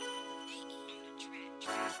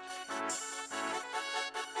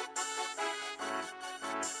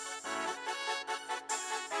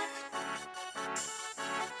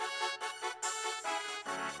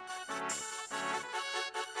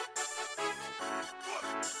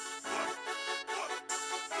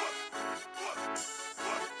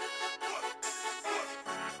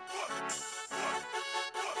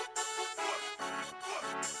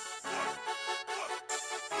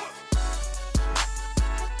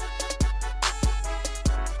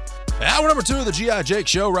Hour number 2 of the G.I. Jake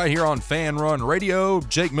Show right here on Fanrun Radio.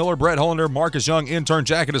 Jake Miller, Brett Hollander, Marcus Young, intern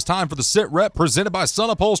Jack. It is time for the Sit Rep presented by Sun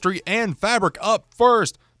Upholstery and Fabric. Up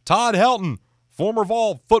first, Todd Helton, former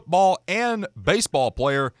Vol football and baseball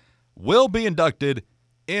player, will be inducted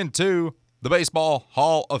into the Baseball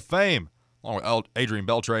Hall of Fame, along with Adrian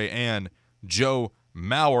Beltre and Joe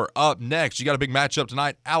Mauer. Up next, you got a big matchup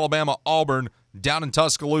tonight, Alabama-Auburn down in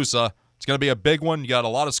Tuscaloosa. It's going to be a big one. You got a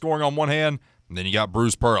lot of scoring on one hand, and then you got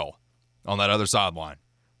Bruce Pearl on that other sideline.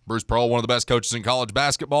 Bruce Pearl, one of the best coaches in college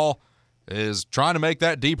basketball, is trying to make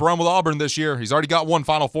that deep run with Auburn this year. He's already got one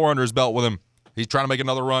Final Four under his belt with him. He's trying to make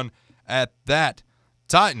another run at that.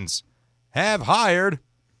 Titans have hired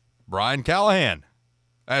Brian Callahan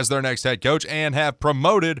as their next head coach and have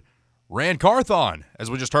promoted Rand Carthon,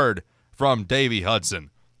 as we just heard from Davey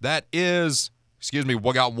Hudson. That is,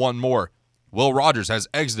 we got one more. Will Rogers has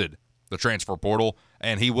exited the transfer portal,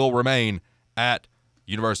 and he will remain at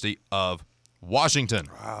University of Washington.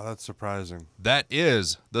 Wow, that's surprising. That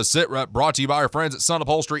is the Sit Rep, brought to you by our friends at Sun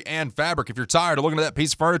Upholstery and Fabric. If you're tired of looking at that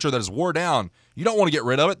piece of furniture that is wore down, you don't want to get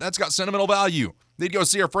rid of it. That's got sentimental value. You need to go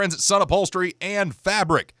see our friends at Sun Upholstery and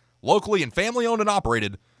Fabric. Locally and family-owned and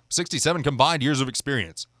operated, 67 combined years of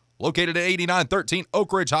experience. Located at 8913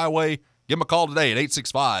 Oak Ridge Highway. Give them a call today at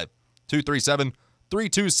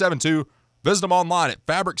 865-237-3272. Visit them online at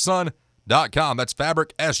fabricsun.com. That's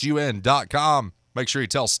fabricsun.com. Make sure you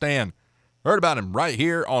tell Stan heard about him right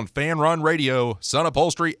here on Fan Run Radio. Sun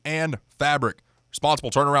Upholstery and Fabric.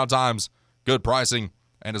 Responsible turnaround times, good pricing,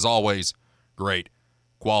 and as always, great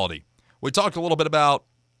quality. We talked a little bit about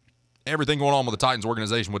everything going on with the Titans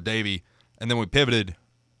organization with Davey, and then we pivoted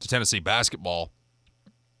to Tennessee basketball.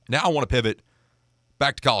 Now I want to pivot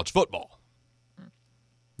back to college football.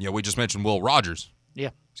 We just mentioned Will Rogers. Yeah.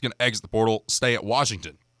 He's going to exit the portal, stay at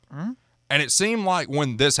Washington. Mm-hmm. And it seemed like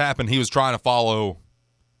when this happened, he was trying to follow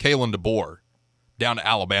Kalen DeBoer down to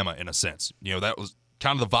Alabama in a sense. That was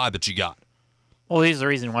kind of the vibe that you got. Well, he's the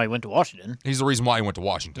reason why he went to Washington. He's the reason why he went to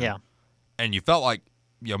Washington. Yeah. And you felt like,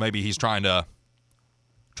 maybe he's trying to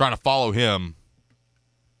follow him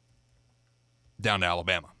down to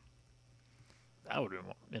Alabama. That would have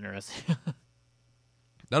been interesting.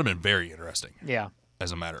 That would have been very interesting. Yeah.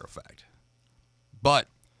 As a matter of fact. But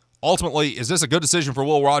ultimately, is this a good decision for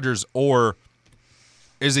Will Rogers, or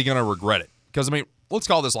is he going to regret it? Because, let's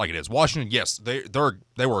call this like it is. Washington, yes, they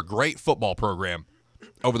were a great football program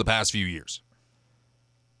over the past few years.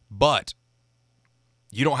 But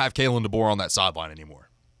you don't have Kalen DeBoer on that sideline anymore.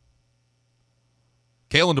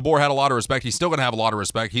 Kalen DeBoer had a lot of respect. He's still going to have a lot of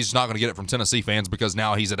respect. He's just not going to get it from Tennessee fans because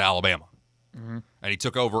now he's at Alabama. Mm-hmm. And he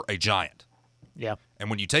took over a giant. Yeah. And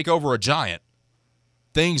when you take over a giant,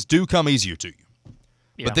 things do come easier to you.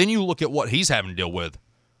 Yeah. But then you look at what he's having to deal with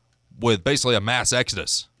basically a mass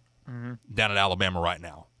exodus down at Alabama right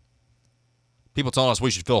now. People telling us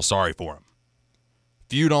we should feel sorry for him.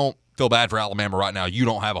 If you don't feel bad for Alabama right now, you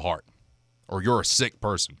don't have a heart. Or you're a sick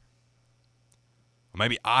person. Or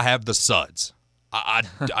maybe I have the suds. I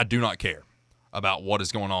do not care about what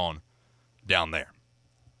is going on down there.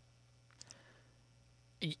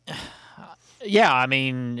 Yeah,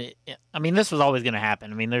 this was always going to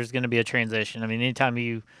happen. There's going to be a transition. Anytime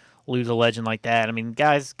you lose a legend like that,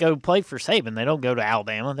 guys go play for Saban. They don't go to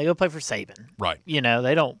Alabama. They go play for Saban. Right.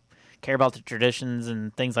 They don't care about the traditions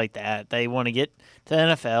and things like that. They want to get to the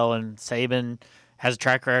NFL, and Saban has a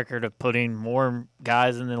track record of putting more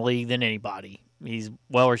guys in the league than anybody. He's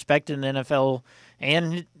well-respected in the NFL,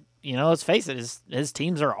 and, let's face it, his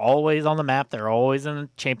teams are always on the map. They're always in the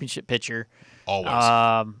championship picture. Always.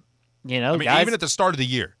 Guys, even at the start of the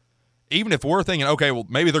year, even if we're thinking, okay, well,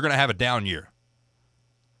 maybe they're going to have a down year.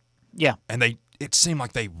 Yeah. And it seemed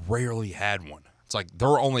like they rarely had one. It's like there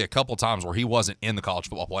were only a couple times where he wasn't in the college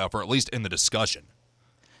football playoff, or at least in the discussion.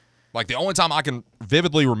 Like the only time I can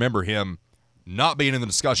vividly remember him not being in the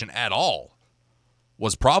discussion at all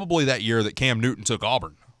was probably that year that Cam Newton took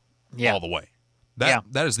Auburn all the way.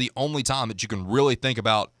 That is the only time that you can really think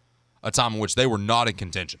about a time in which they were not in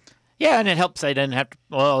contention. Yeah, and it helps they didn't have to,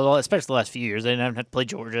 especially the last few years, they didn't have to play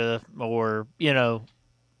Georgia or,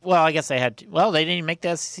 I guess they had to. Well, they didn't even make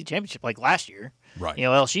the SEC championship like last year. Right.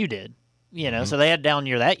 LSU did, so they had a down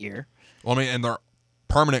year that year. Well, and their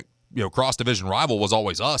permanent, cross-division rival was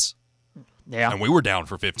always us. Yeah. And we were down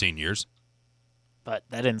for 15 years. But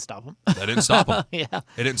that didn't stop them. That didn't stop them. Yeah.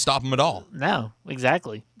 It didn't stop them at all. No,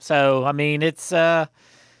 exactly. So, it's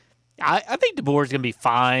I think DeBoer's going to be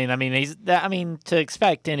fine. To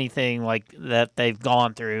expect anything like that they've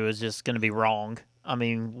gone through is just going to be wrong.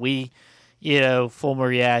 Fulmer,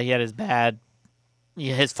 he had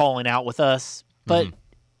his falling out with us, but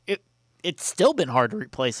it's still been hard to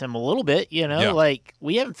replace him a little bit. Yeah. Like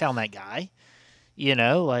we haven't found that guy.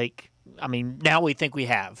 Like I mean, now we think we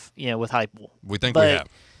have. With Heupel. We think we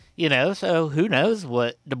have. So who knows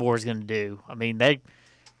what DeBoer is going to do? I mean, they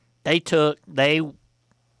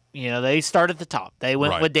started at the top. They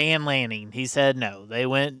went with Dan Lanning. He said no. They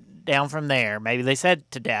went down from there. Maybe they said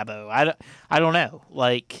to Dabo. I don't know.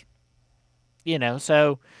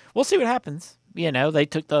 So we'll see what happens. They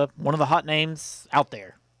took one of the hot names out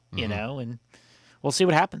there, and we'll see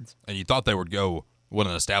what happens. And you thought they would go with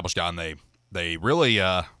an established guy, and they really,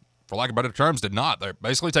 for lack of better terms, did not. They're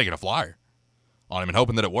basically taking a flyer on him and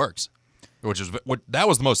hoping that it works, that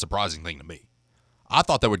was the most surprising thing to me. I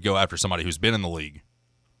thought they would go after somebody who's been in the league,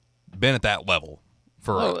 been at that level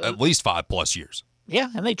for at least 5+ years. Yeah,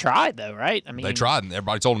 and they tried, though, right? I mean, they tried, and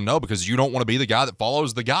everybody told them no because you don't want to be the guy that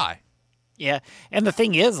follows the guy. Yeah, and the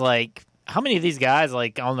thing is, how many of these guys,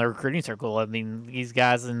 on the recruiting circle, I mean, these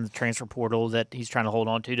guys in the transfer portal that he's trying to hold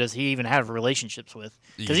on to, does he even have relationships with?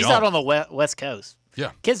 Because he's out on the West Coast.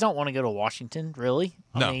 Yeah. Kids don't want to go to Washington, really.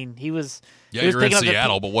 No. I mean, he was you're in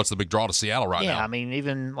Seattle, but what's the big draw to Seattle right now? Yeah, I mean,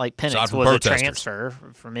 even, Penix was a transfer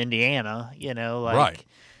from Indiana, Right.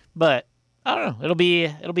 But, I don't know. It'll be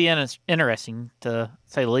interesting, to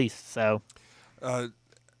say the least, so. I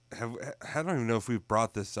don't even know if we've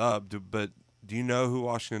brought this up, but do you know who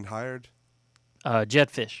Washington hired? Jed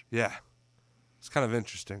Fish. Yeah. It's kind of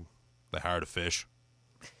interesting. They hired a fish.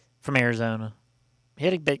 From Arizona. He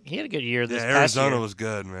had a good year this past year. Arizona was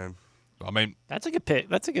good, man. I mean, that's a good pick.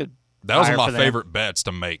 That was one of my favorite bets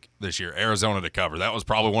to make this year, Arizona to cover. That was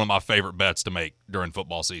probably one of my favorite bets to make during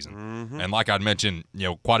football season. Mm-hmm. And like I'd mentioned,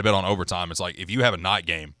 quite a bit on overtime, it's like if you have a night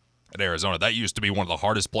game at Arizona, that used to be one of the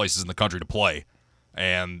hardest places in the country to play.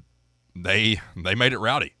 And they made it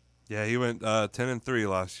rowdy. Yeah, he went 10-3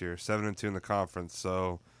 last year, 7-2 in the conference.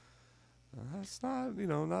 So that's not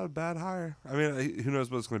not a bad hire. I mean, who knows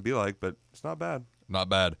what it's going to be like, but it's not bad. Not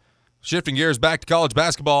bad. Shifting gears back to college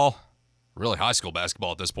basketball, really high school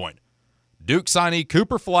basketball at this point. Duke signee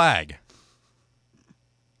Cooper Flagg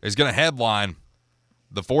is going to headline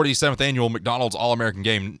the 47th annual McDonald's All-American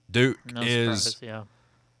Game. Duke is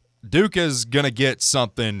going to get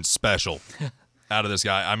something special out of this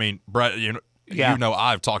guy. I mean, Brett,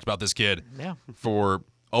 I've talked about this kid for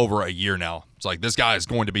over a year now. It's like this guy is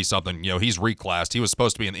going to be something. He's reclassed. He was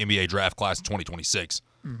supposed to be in the NBA draft class in 2026,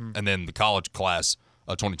 and then the college class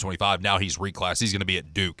of 2025. Now he's reclassed. He's going to be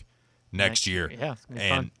at Duke next year. Yeah, it's gonna be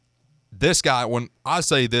and fun. This guy, when I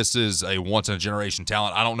say this is a once-in-a-generation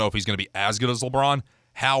talent, I don't know if he's going to be as good as LeBron.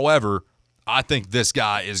 However, I think this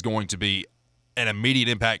guy is going to be an immediate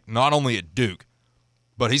impact, not only at Duke,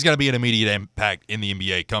 but he's going to be an immediate impact in the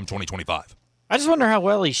NBA come 2025. I just wonder how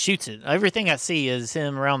well he shoots it. Everything I see is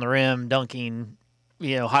him around the rim dunking,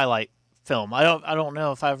 highlight film. I don't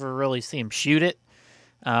know if I ever really see him shoot it.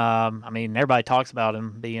 I mean, everybody talks about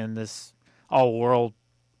him being this all-world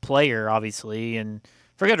player, obviously, and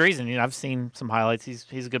for good reason. I've seen some highlights.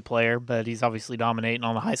 He's a good player, but he's obviously dominating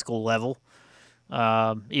on the high school level.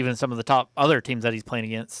 Even some of the top other teams that he's playing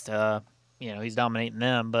against, he's dominating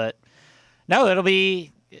them. But no, it'll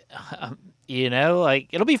be,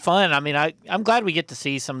 it'll be fun. I mean, I'm glad we get to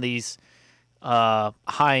see some of these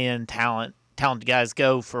high-end talented guys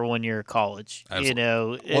go for 1 year of college.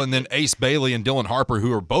 Absolutely. And then Ace Bailey and Dylan Harper,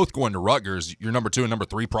 who are both going to Rutgers, your number 2 and number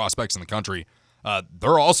 3 prospects in the country,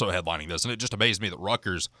 they're also headlining this. And it just amazed me that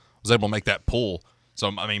Rutgers was able to make that pull.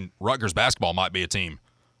 So, I mean, Rutgers basketball might be a team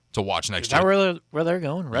to watch next year. Is that where they're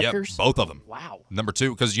going? Rutgers? Yep, both of them. Wow. Number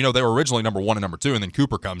 2, because, they were originally number 1 and number 2, and then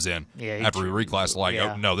Cooper comes in after he reclassed.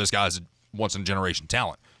 Oh, no, this guy's a once-in-a-generation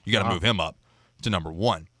talent. You got to move him up to number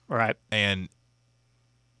 1. Right. And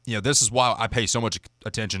this is why I pay so much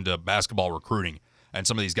attention to basketball recruiting and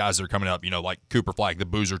some of these guys that are coming up, like Cooper Flagg, the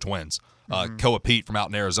Boozer twins, Koa Pete from out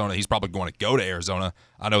in Arizona. He's probably going to go to Arizona.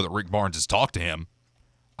 I know that Rick Barnes has talked to him.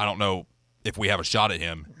 I don't know if we have a shot at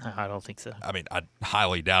him. No, I don't think so. I mean, I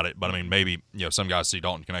highly doubt it, but I mean, maybe, some guys see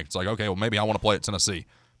Dalton Connect. It's like, okay, well, maybe I want to play at Tennessee.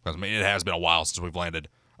 Because, I mean, it has been a while since we've landed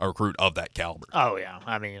a recruit of that caliber. Oh, yeah.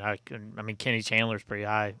 I mean, Kenny Chandler's pretty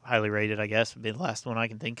highly rated, I guess, would be the last one I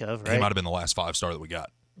can think of, right? He might have been the last 5-star that we got.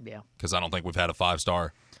 Yeah. Because I don't think we've had a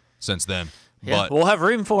 5-star since then. Yeah, but we'll have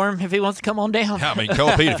room for him if he wants to come on down. Yeah, I mean,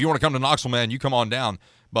 Koa Pete, if you want to come to Knoxville, man, you come on down.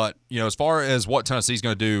 But, as far as what Tennessee's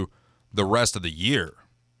going to do the rest of the year,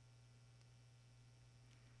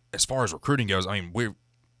 as far as recruiting goes, I mean,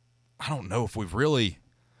 I don't know if we've really.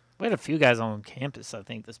 We had a few guys on campus, I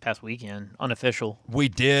think, this past weekend, unofficial. We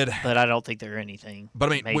did. But I don't think they're anything. But, I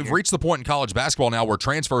mean, major. We've reached the point in college basketball now where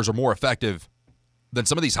transfers are more effective than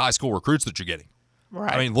some of these high school recruits that you're getting.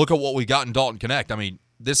 Right. I mean, look at what we got in Dalton Connect. I mean,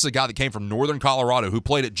 This is a guy that came from Northern Colorado who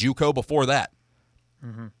played at JUCO before that.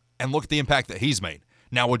 Mm-hmm. And look at the impact that he's made.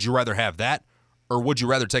 Now, would you rather have that, or would you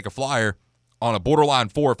rather take a flyer on a borderline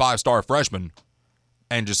 4 or 5-star freshman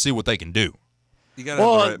and just see what they can do? You got to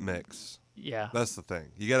have the right mix. Yeah. That's the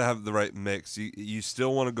thing. You got to have the right mix. You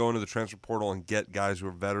still want to go into the transfer portal and get guys who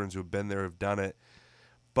are veterans who have been there, who've done it.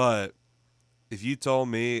 But if you told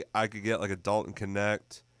me I could get like a Dalton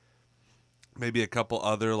Connect, maybe a couple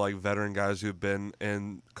other like veteran guys who've been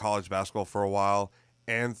in college basketball for a while,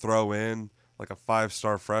 and throw in like a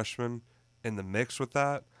 5-star freshman in the mix with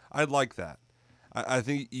that, I'd like that. I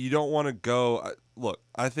think you don't want to go – look,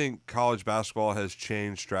 I think college basketball has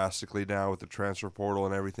changed drastically now with the transfer portal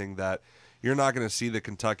and everything, that you're not going to see the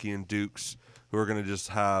Kentucky and Dukes who are going to just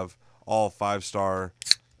have all 5-star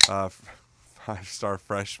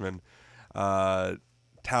freshmen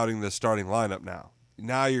touting the starting lineup now.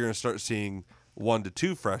 Now you're going to start seeing 1 to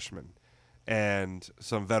 2 freshmen and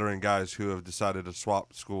some veteran guys who have decided to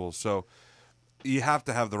swap schools. So you have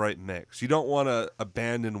to have the right mix. You don't want to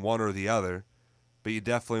abandon one or the other, but you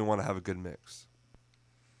definitely want to have a good mix.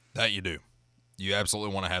 That you do. You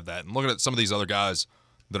absolutely want to have that. And looking at some of these other guys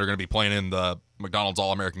that are going to be playing in the McDonald's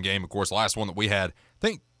All-American game, of course, the last one that we had, I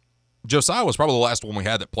think Josiah was probably the last one we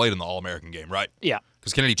had that played in the All-American game, right? Yeah.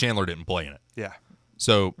 Because Kennedy Chandler didn't play in it. Yeah.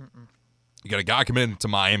 So you got a guy coming to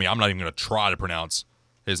Miami. I'm not even going to try to pronounce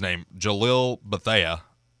his name. Jalil Bethea.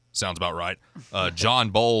 Sounds about right. John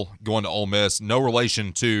Bowl going to Ole Miss. No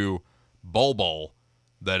relation to Bol,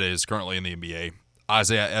 that is currently in the NBA.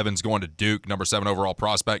 Isaiah Evans going to Duke, number 7 overall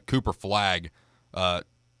prospect. Cooper Flagg,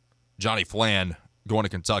 Johnny Flan going to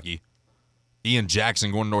Kentucky. Ian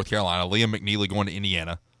Jackson going to North Carolina. Liam McNeely going to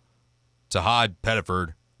Indiana. Tahad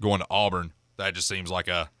Pettiford going to Auburn. That just seems like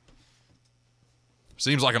an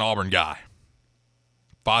Auburn guy.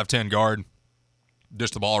 5'10" guard.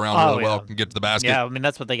 Dish the ball around really well, can get to the basket. Yeah, I mean,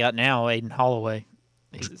 that's what they got now, Aiden Holloway.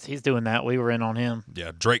 He's doing that. We were in on him.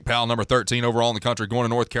 Yeah, Drake Powell, number 13 overall in the country, going to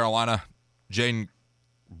North Carolina. Jaden,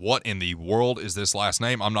 what in the world is this last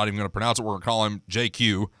name? I'm not even going to pronounce it. We're going to call him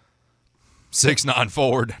JQ. 6'9"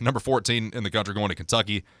 forward, number 14 in the country, going to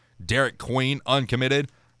Kentucky. Derek Queen, uncommitted.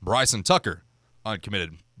 Bryson Tucker,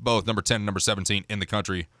 uncommitted. Both number 10 and number 17 in the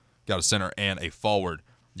country. Got a center and a forward.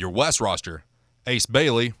 Your West roster, Ace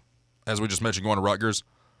Bailey, as we just mentioned, going to Rutgers.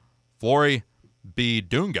 Flory B.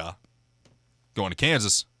 Dunga going to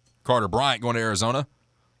Kansas. Carter Bryant going to Arizona.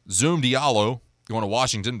 Zoom Diallo going to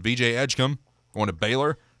Washington. VJ Edgecombe going to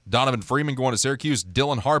Baylor. Donovan Freeman going to Syracuse.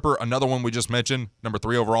 Dylan Harper, another one we just mentioned, number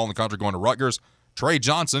 3 overall in the country, going to Rutgers. Trey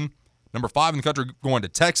Johnson, number 5 in the country, going to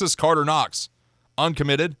Texas. Carter Knox,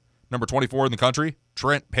 uncommitted, number 24 in the country.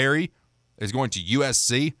 Trent Perry is going to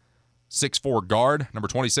USC. 6'4" guard, number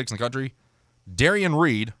 26 in the country. Darian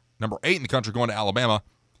Reed, number 8 in the country, going to Alabama.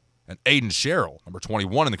 And Aiden Sherrill, number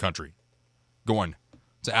 21 in the country, going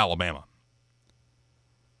to Alabama.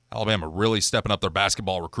 Alabama really stepping up their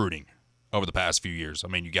basketball recruiting over the past few years. I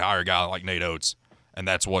mean, you hire a guy like Nate Oates, and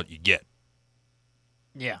that's what you get.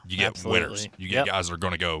 Yeah, you get absolutely. Winners. You get guys that are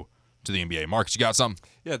going to go to the NBA. Marcus, you got something?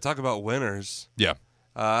 Yeah, talk about winners. Yeah.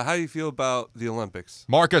 How do you feel about the Olympics?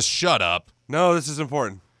 Marcus, shut up. No, this is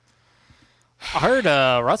important. I heard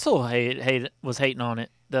Russell was hating on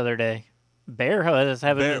it the other day. Bear is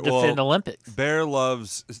having to defend Olympics. Bear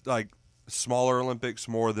loves like smaller Olympics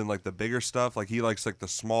more than like the bigger stuff. Like he likes like the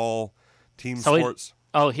small team sports.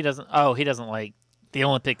 He doesn't like the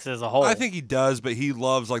Olympics as a whole. I think he does, but he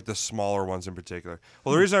loves like the smaller ones in particular.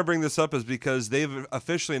 Well, the reason I bring this up is because they've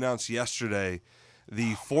officially announced yesterday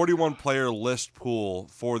the 41-player list pool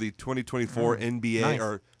for the 2024 NBA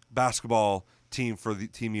or basketball team for the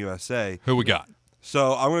Team USA. Who we got?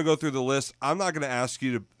 So I'm going to go through the list. I'm not going to ask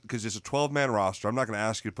you to, because it's a 12-man roster, I'm not going to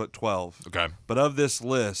ask you to put 12. Okay. But of this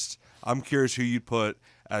list, I'm curious who you'd put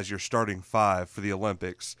as your starting 5 for the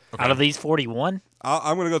Olympics. Okay. Out of these 41?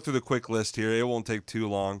 I'm going to go through the quick list here. It won't take too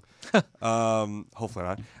long. Hopefully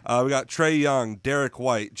not. We got Trae Young, Derek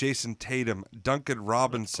White, Jason Tatum, Duncan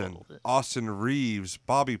Robinson, Austin Reeves,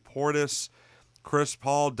 Bobby Portis, Chris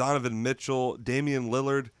Paul, Donovan Mitchell, Damian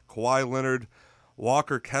Lillard, Kawhi Leonard,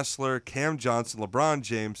 Walker Kessler, Cam Johnson, LeBron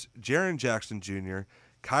James, Jaren Jackson Jr.,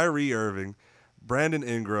 Kyrie Irving, Brandon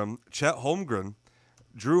Ingram, Chet Holmgren,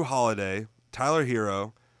 Drew Holiday, Tyler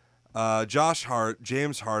Hero, Josh Hart,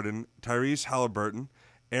 James Harden, Tyrese Halliburton,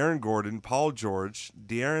 Aaron Gordon, Paul George,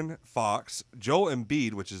 De'Aaron Fox, Joel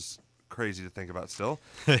Embiid, which is crazy to think about still,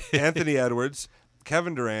 Anthony Edwards,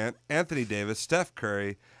 Kevin Durant, Anthony Davis, Steph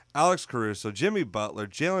Curry, Alex Caruso, Jimmy Butler,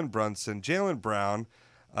 Jalen Brunson, Jalen Brown,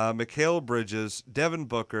 Mikal Bridges, Devin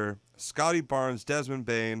Booker, Scotty Barnes, Desmond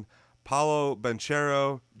Bane, Paolo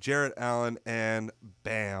Banchero, Jarrett Allen, and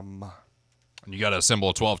Bam. You got to assemble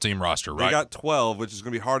a 12-team roster, right? They got 12, which is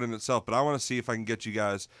going to be hard in itself, but I want to see if I can get you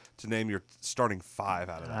guys to name your starting 5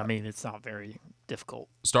 out of that. I mean, it's not very difficult.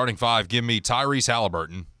 Starting 5, give me Tyrese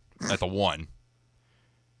Halliburton at the 1.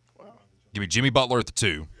 Give me Jimmy Butler at the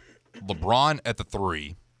 2. LeBron at the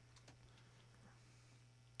 3.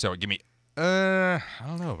 So give me, I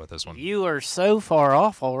don't know about this one. You are so far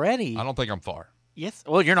off already. I don't think I'm far. Yes.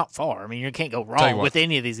 Well, you're not far. I mean, you can't go Tell you wrong what. with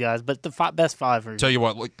any of these guys, but the best 5 are. Tell you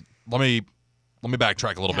what, let me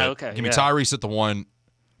backtrack a little bit. Okay, give me yeah. Tyrese at the 1,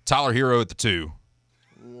 Tyler Hero at the 2,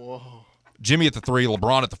 Whoa. Jimmy at the 3,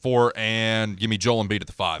 LeBron at the 4, and give me Joel Embiid at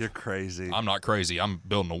the 5. You're crazy. I'm not crazy. I'm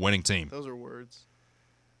building a winning team. Those are words.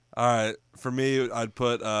 All right, for me, I'd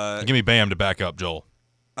put Give me Bam to back up Joel.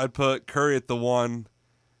 I'd put Curry at the 1,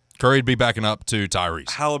 Curry'd be backing up to Tyrese.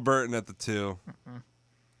 Halliburton at the 2,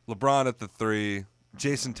 LeBron at the 3,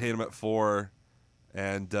 Jason Tatum at 4,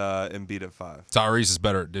 and Embiid at 5. Tyrese is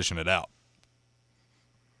better at dishing it out.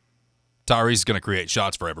 Tyrese is going to create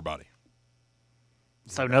shots for everybody.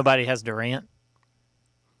 So nobody has Durant.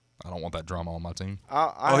 I don't want that drama on my team.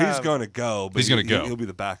 He's going to go. But He's gonna go. He'll be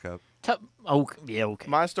the backup. Oh, yeah, okay.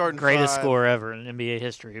 My starting Greatest 5, scorer ever in NBA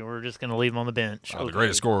history. We're just going to leave him on the bench. The Okay.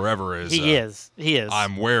 greatest scorer ever is. He is. He is.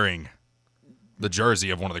 I'm wearing the jersey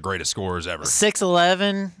of one of the greatest scorers ever.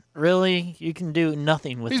 6'11", really? You can do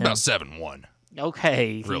nothing with He's him. about 7'1",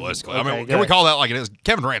 Okay. realistically. Okay, I mean, go can we ahead. call that like it is?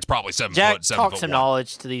 Kevin Durant's probably 7 Jack, foot, 7 talk foot some 1.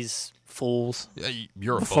 knowledge to these fools Yeah,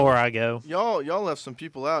 you're a before fool. I go. Y'all left some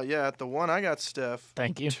people out. Yeah, at the 1, I got Steph.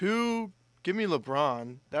 Thank you. 2, give me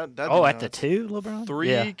LeBron. That'd be Oh, at the nuts. 2, LeBron? 3,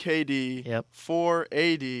 Yeah. KD. Yep. 4,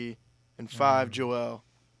 AD. And 5, Joel.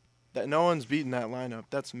 That no one's beating that lineup.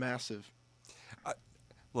 That's massive.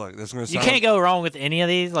 Look, that's going to You sound. can't go wrong with any of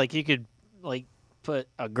these. Like, you could, put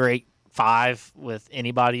a great 5 with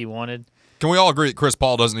anybody you wanted. Can we all agree that Chris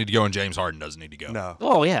Paul doesn't need to go and James Harden doesn't need to go? No.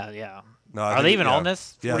 Oh, yeah. No, I Are think- they even yeah. on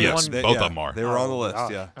this? Yeah, 41? Yes, both of them are. They were on the list,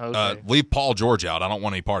 gosh. yeah. Okay. Leave Paul George out. I don't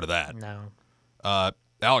want any part of that. No.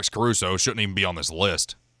 Alex Caruso shouldn't even be on this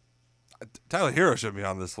list. Tyler Hero should be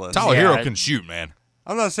on this list. Tyler Yeah. Hero can shoot, man.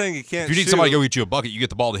 I'm not saying he can't If you need shoot. somebody to go get you a bucket, you get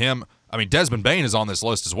the ball to him. I mean, Desmond Bain is on this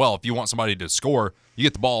list as well. If you want somebody to score, you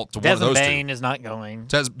get the ball to one of Desmond those Bain is not going.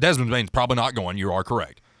 two. Desmond Bain's probably not going. You are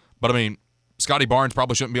correct. But, I mean, Scotty Barnes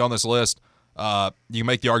probably shouldn't be on this list. You can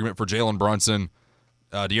make the argument for Jalen Brunson.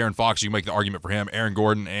 De'Aaron Fox, you can make the argument for him. Aaron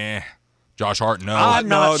Gordon, Josh Hart, no. I'm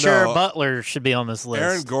no, not sure no. Butler should be on this list.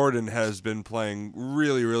 Aaron Gordon has been playing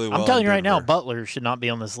really, really well. I'm telling in you right now, Denver. Butler should not be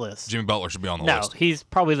on this list. Jimmy Butler should be on the No, list. he's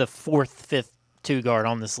probably the 4th, 5th 2 guard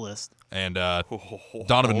on this list. And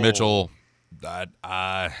Donovan Mitchell,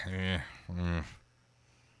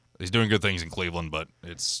 he's doing good things in Cleveland, but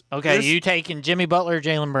it's Okay, This- you taking Jimmy Butler or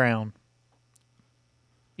Jalen Brown?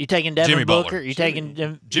 You taking Devin Jimmy Booker? Butler. You taking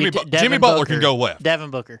Jimmy you Bu- Devin Jimmy Butler Booker. can go left. Devin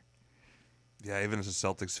Booker. Yeah, even as a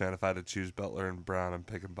Celtics fan, if I had to choose Butler and Brown, I'm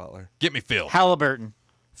picking Butler. get me Phil. Halliburton.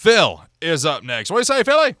 Phil is up next. What do you say,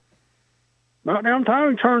 Philly? About damn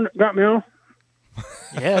time you got me on.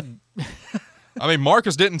 Yeah. I mean,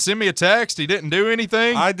 Marcus didn't send me a text. He didn't do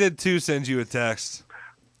anything. I did too send you a text.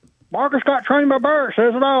 Marcus got trained by Bird.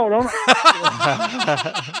 Says it all, don't it?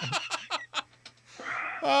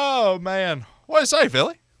 Oh, man. What do you say,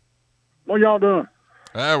 Philly? What y'all doing?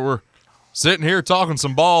 We're sitting here talking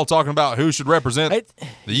some ball, talting about who should represent It,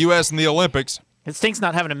 the U.S. in the Olympics. it stinks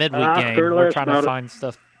not having a midweek I game. sure We're less trying to about it. find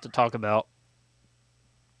stuff to talk about.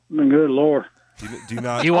 Good Lord. Do you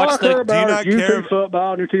not? You All I watch care the about not is care- UT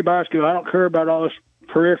football, UT basketball. I don't care about all this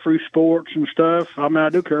periphery sports and stuff. I mean, I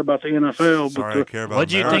do care about the NFL. Sorry, I but care about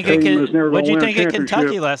What'd you America. think team of was never What'd you gonna win think a of Kentucky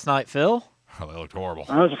championship. last night, Phil? Oh, they looked horrible.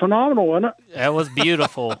 that was phenomenal, wasn't it? That was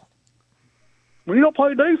beautiful. When you don't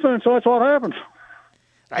play defense, that's what happens.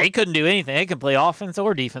 He couldn't do anything. He could play offense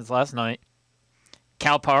or defense last night.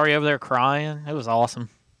 Calipari over there crying. It was awesome.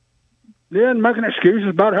 Yeah, and making excuses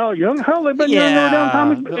about how young. Hell, they've been young every damn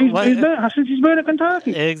time he's been since he's been at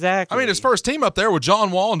Kentucky. Exactly. I mean, his first team up there with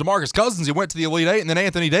John Wall and DeMarcus Cousins, he went to the Elite Eight, and then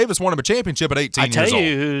Anthony Davis won him a championship at 18 I tell years you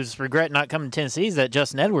old. who's regretting not coming to Tennessee is that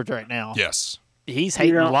Justin Edwards right now. Yes. He's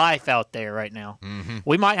hating Yeah. life out there right now. Mm-hmm.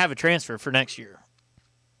 We might have a transfer for next year.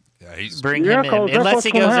 Yeah, he's Bring Yeah, him because in. that's Unless what's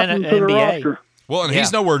he going goes to in happen at to the NBA. roster. well, and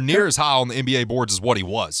he's Yeah. nowhere near as high on the NBA boards as what he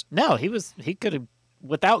was. No, he could have,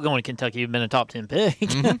 without going to Kentucky, he'd been a top 10 pick.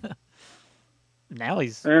 Mm-hmm. Now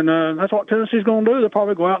he's And that's what Tennessee's going to do. They'll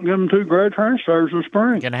probably go out and give them 2 grade transfers in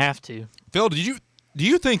spring. going to have to. Phil, do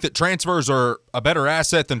you think that transfers are a better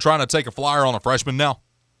asset than trying to take a flyer on a freshman now?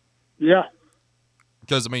 Yeah.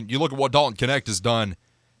 Because, I mean, you look at what Dalton Connect has done,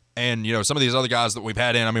 and, you know, some of these other guys that we've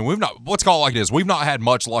had in, I mean, let's call it like this, we've not had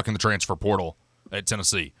much luck in the transfer portal at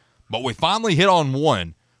Tennessee. But we finally hit on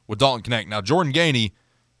one with Dalton Connect. Now, Jordan Gainey,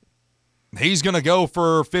 he's going to go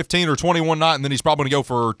for 15 or 20 one night, and then he's probably going to go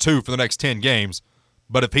for 2 for the next 10 games.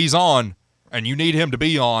 But if he's on and you need him to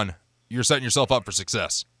be on, you're setting yourself up for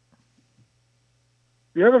success.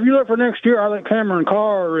 Yeah, if you look for next year, I think Cameron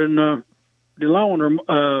Carr and DeLone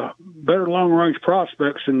are better long-range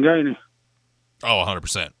prospects than Gainey. Oh,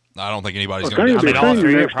 100%. I don't think anybody's Well, going to Gainey be. I mean, all senior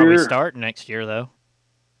three are next probably year. starting next year, though.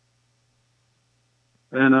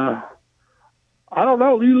 And I don't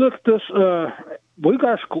know. You look at this. We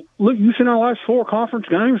got look. You seen our last 4 conference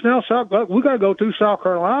games now. We got to go to South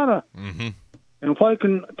Carolina and play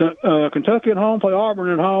Kentucky at home, play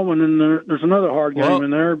Auburn at home, and then there's another hard game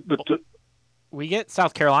in there. But we get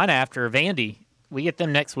South Carolina after Vandy. We get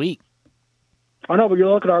them next week. I know, but you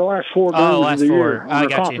look at our last 4 games last of the 4. year on I our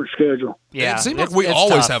got conference schedule. Yeah, It seems like we it's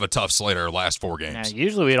always tough. have a tough slate our last 4 Yeah, games.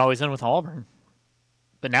 usually we'd always end with Auburn,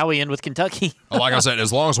 but now we end with Kentucky. Like I said,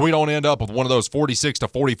 as long as we don't end up with one of those 46 to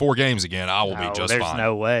 44 games again, I will be just there's fine.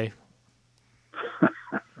 no way.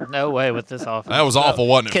 No way with this offense. That was awful,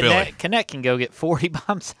 wasn't it, Philly? Connect can go get 40 by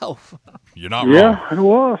himself. You're not wrong. Yeah, it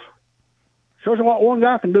was. Shows you what one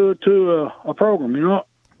guy can do to a program, you know.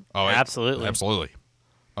 Oh, Absolutely. Absolutely.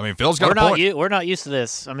 I mean, Phil's got We're a not point. we're not used to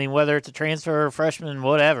this. I mean, whether it's a transfer, or freshman,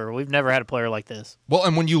 whatever, we've never had a player like this. Well,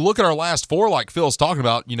 and when you look at our last 4, like Phil's talking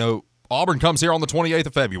about, Auburn comes here on the 28th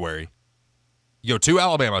of February. You go to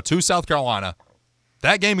Alabama, to South Carolina.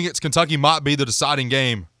 That game against Kentucky might be the deciding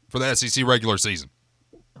game for the SEC regular season.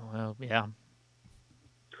 Well, yeah.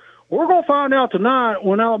 We're going to find out tonight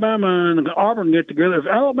when Alabama and Auburn get together. If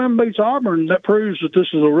Alabama beats Auburn, that proves that this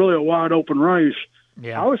is really a wide open race.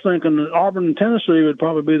 Yeah. I was thinking that Auburn and Tennessee would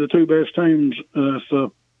probably be the 2 best teams.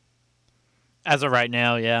 As of right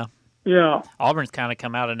now, yeah. Yeah, Auburn's kind of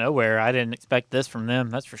come out of nowhere. I didn't expect this from them,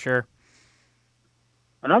 that's for sure.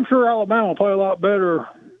 and I'm sure Alabama will play a lot better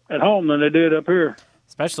at home than they did up here.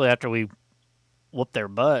 Especially after we whooped their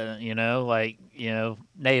butt, Nate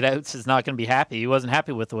Oates is not going to be happy. He wasn't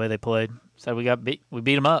happy with the way they played. So we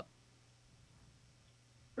beat him up.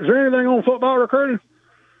 Is there anything on football recruiting?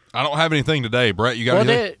 I don't have anything today, Brett. You got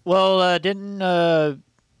anything?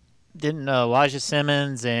 Didn't Elijah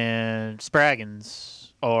Simmons and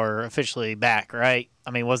Spraggins are officially back, right?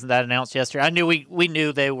 I mean, wasn't that announced yesterday? I knew we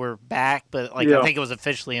knew they were back, but I think it was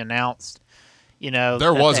officially announced.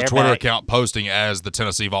 There was a Twitter account posting as the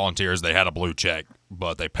Tennessee Volunteers. They had a blue check,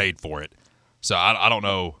 but they paid for it. So I don't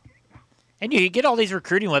know. And you get all these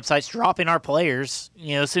recruiting websites dropping our players.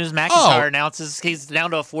 As soon as McIntyre announces he's down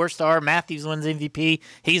to a 4-star, Matthews wins MVP,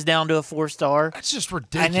 he's down to a 4-star. That's just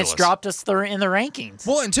ridiculous. And it's dropped us in the rankings.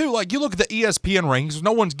 Well, and two, like you look at the ESPN rankings,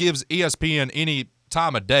 no one gives ESPN any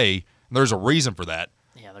time of day. And there's a reason for that.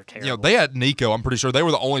 Yeah, they're terrible. They had Nico. I'm pretty sure they were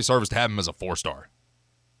the only service to have him as a 4-star.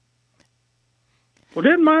 Well,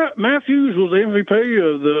 didn't Matthews was the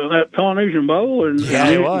MVP of that Polynesian Bowl, and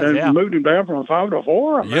moved him down from 5 to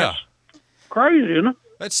 4? Yeah. Crazy, isn't it?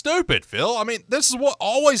 That's stupid, Phil. I mean, this is what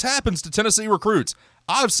always happens to Tennessee recruits.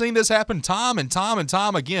 I've seen this happen time and time and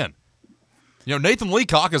time again. Nathan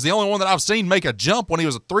Leacock is the only one that I've seen make a jump when he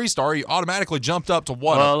was a 3-star. He automatically jumped up to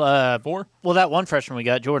what? 4? Well, that one freshman we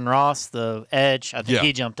got, Jordan Ross, the edge, I think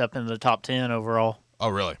he jumped up into the top 10 overall. Oh,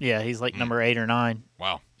 really? Yeah, he's like number 8 or 9.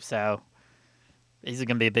 Wow. So he's going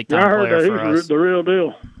to be a big time I heard player that for he's us. the real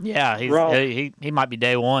deal. Yeah, he might be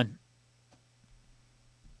day one.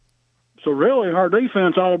 So really, our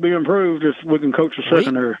defense ought to be improved if we can coach the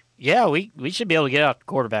secondary. We should be able to get out the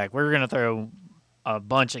quarterback. We're going to throw a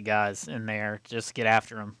bunch of guys in there just to get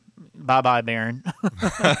after him. Bye-bye, Barron.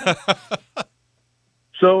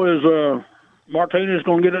 So is Martinez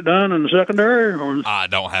going to get it done in the secondary? Or? I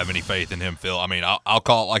don't have any faith in him, Phil. I mean, I'll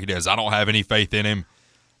call it like it is. I don't have any faith in him.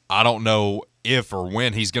 I don't know if or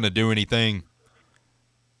when he's going to do anything.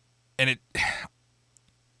 And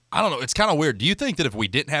I don't know. It's kind of weird. Do you think that if we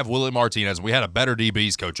didn't have Willie Martinez, we had a better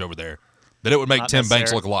DBs coach over there, that it would make Tim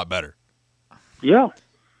Banks look a lot better? Yeah.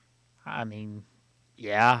 I mean,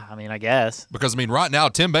 I guess. Because, right now,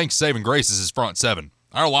 Tim Banks' saving grace is his front 7.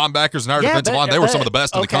 Our linebackers and our defensive line, they were some of the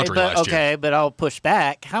best in the country last year. Okay, but I'll push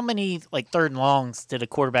back. How many, 3rd and longs did a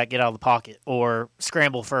quarterback get out of the pocket or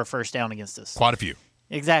scramble for a first down against us? Quite a few.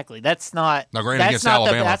 Exactly. That's not. Now, granted, against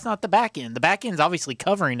Alabama. That's not the back end. The back end's obviously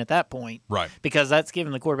covering at that point, Right? Because that's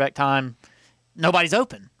giving the quarterback time. Nobody's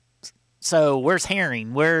open. So where's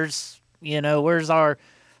Herring? Where's our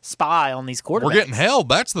spy on these quarterbacks? We're getting held.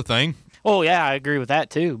 That's the thing. Oh yeah, I agree with that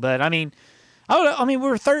too. But we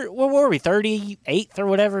were what were we 38th or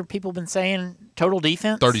whatever people have been saying total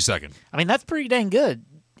defense. 32nd. That's pretty dang good.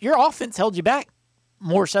 Your offense held you back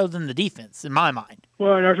more so than the defense, in my mind.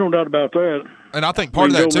 Well, there's no doubt about that. And I think part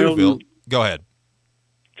of that too, Phil. Go ahead.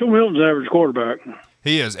 Joe Milton's an average quarterback.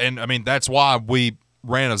 He is, and that's why we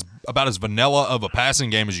ran about as vanilla of a passing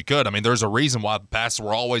game as you could. I mean, there's a reason why the passes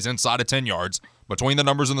were always inside of 10 yards between the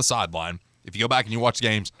numbers and the sideline. If you go back and you watch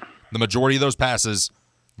games, the majority of those passes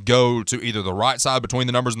go to either the right side between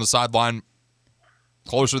the numbers and the sideline,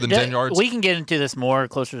 closer than 10 yards. We can get into this more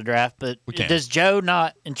closer to the draft, but We can. does Joe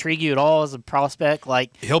not intrigue you at all as a prospect?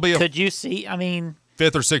 Like, He'll be a could you see? I mean,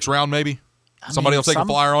 5th or 6th round maybe. Somebody mean, will take a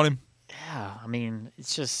flyer on him. yeah. I mean,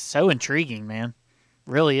 it's just so intriguing, man.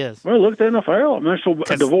 Really is. Well, look at the NFL. I mean, it's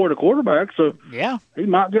so devoid of quarterbacks, so Yeah. he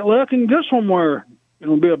might get lucky and get somewhere.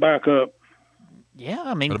 It'll be a backup. Yeah.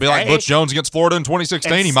 I mean, It'll be like Butch Jones against Florida in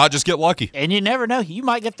 2016. He might just get lucky. And you never know. You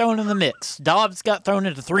might get thrown in the mix. Dobbs got thrown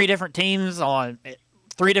into 3 different teams on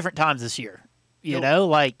 3 different times this year. You know,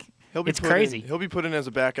 like, it's crazy. He'll be put in as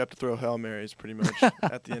a backup to throw Hail Marys pretty much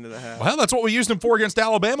at the end of the half. Well, that's what we used him for against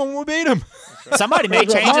Alabama when we beat him. Somebody may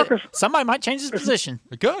Is change it. Marcus- Somebody might change his position.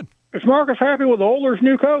 It could. Is Marcus happy with Oler's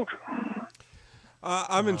new coach?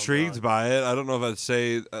 I'm intrigued by it. I don't know if I'd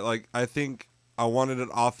say I think I wanted an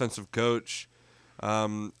offensive coach.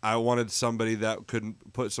 I wanted somebody that could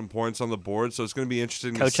put some points on the board, so it's going to be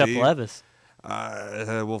interesting Coach to up see. Levis.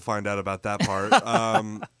 We'll find out about that part.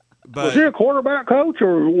 Was But he a quarterback coach,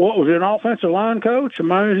 or what was he, an offensive line coach?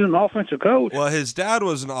 Am I an offensive coach? well, his dad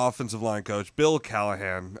was an offensive line coach, Bill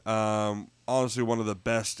Callahan. Honestly, one of the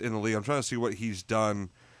best in the league. I'm trying to see what he's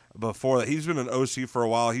done before that. He's been an OC for a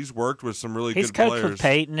while. He's worked with some really He's good coached players. with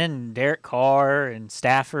Peyton and Derek Carr and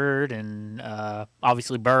Stafford and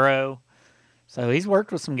obviously Burrow. So he's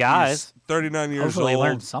worked with some guys. He's 39 years Hopefully he old.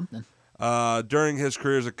 learned something. During his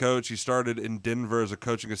career as a coach, he started in Denver as a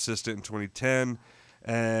coaching assistant in 2010,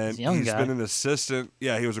 and He's a young guy. been an assistant.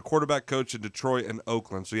 Yeah, he was a quarterback coach in Detroit and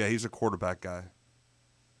Oakland. So, yeah, he's a quarterback guy.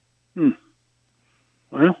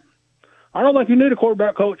 Well, I don't think you need a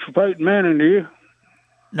quarterback coach for Peyton Manning, do you?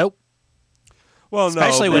 Nope. Well,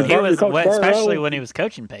 Especially no, when but, he was Coach especially Burrow. when he was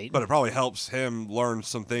coaching Peyton. but it probably helps him learn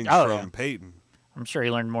some things Oh, from yeah. Peyton. I'm sure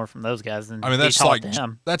he learned more from those guys than I mean, he that's taught like to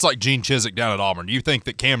him. that's like Gene Chizik down at Auburn. Do you think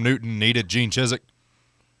that Cam Newton needed Gene Chizik?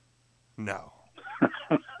 No.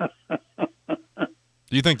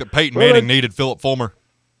 Do you think that Peyton Well, Manning needed Philip Fulmer?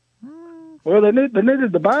 Well, they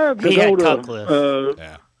needed the bag to He go had to Cutcliffe.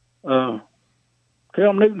 Yeah.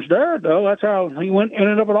 Cam Newton's dad, though. That's how he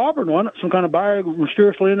ended up at Auburn, wasn't it? Some kind of bag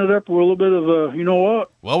mysteriously ended up with a little bit of, you know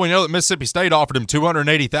what? Well, we know that Mississippi State offered him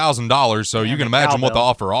 $280,000, so you can the imagine what the cowbell.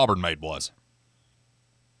 offer Auburn made was.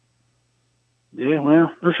 Yeah,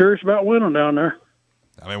 well, they're serious about winning down there.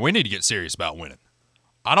 I mean, we need to get serious about winning.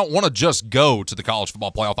 I don't want to just go to the college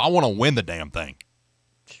football playoff. I want to win the damn thing.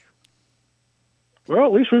 Well,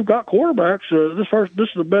 at least we've got quarterbacks. This is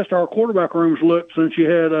the best our quarterback room's looked since you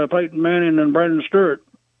had Peyton Manning and Brandon Stewart.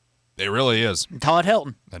 It really is. And Todd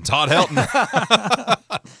Helton. And Todd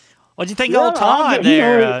Helton. What'd you think Yeah, of old Todd you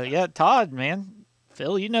there? know- Yeah, Todd, man.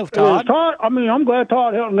 Phil, you know Todd. I mean, I'm glad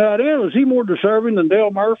Todd Helton got in. Was he more deserving than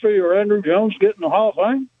Dale Murphy or Andrew Jones getting the Hall of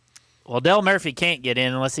Fame? Well, Dale Murphy can't get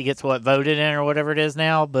in unless he gets voted in or whatever it is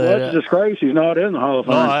now. But Well, that's a disgrace. He's not in the Hall of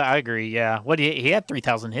Fame. well, I agree. Yeah, he had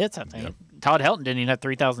 3,000 hits. I think Todd Helton didn't even have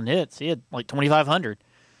 3,000 hits. He had like 2,500.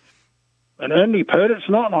 And Andy Pettit's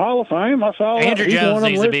not in the Hall of Fame. I saw that. Andrew He's one Jones of them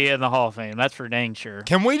needs to list- be in the Hall of Fame. That's for dang sure.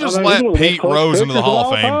 Can we just I mean, he's let one of the Pete close Rose into the pitchers Hall of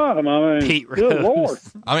all Fame? time. I mean, Pete good Rose. Lord.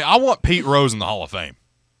 I mean, I want Pete Rose in the Hall of Fame.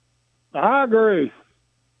 I agree.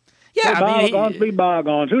 Yeah, Let I mean, bygones be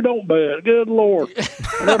bygones. Who don't bet? Good Lord.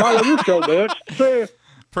 And everybody on this show bets. See ya.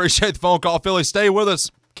 Appreciate the phone call, Philly. Stay with us.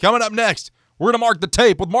 Coming up next, we're going to mark the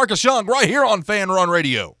tape with Marcus Young right here on Fan Run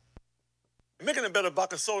Radio. Making a better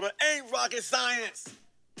vodka soda ain't rocket science.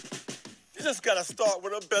 You just gotta start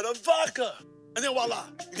with a better vodka. And then voila,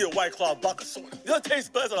 you get a White Claw vodka soda. Your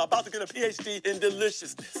taste buds are about to get a PhD in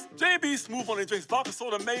deliciousness. JB Smooth Only drinks vodka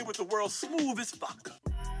soda made with the world's smoothest vodka.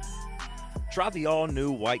 Try the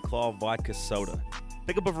all-new White Claw Vodka Soda.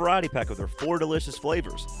 Pick up a variety pack of their 4 delicious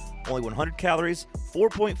flavors. Only 100 calories,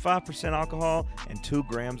 4.5% alcohol, and 2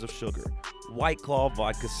 grams of sugar. White Claw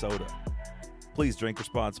Vodka Soda. Please drink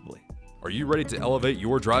responsibly. Are you ready to elevate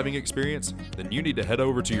your driving experience? Then you need to head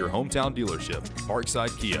over to your hometown dealership,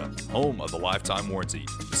 Parkside Kia, home of the lifetime warranty.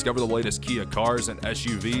 Discover the latest Kia cars and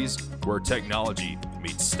SUVs where technology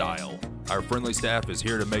meets style. Our friendly staff is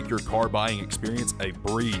here to make your car buying experience a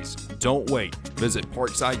breeze. Don't wait. Visit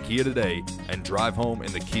Parkside Kia today and drive home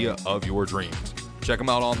in the Kia of your dreams. Check them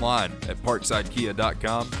out online at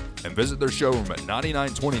parksidekia.com and visit their showroom at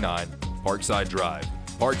 9929 Parkside Drive.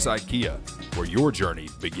 Parkside Kia, where your journey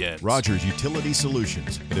begins. Rogers Utility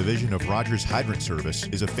Solutions, a division of Rogers Hydrant Service,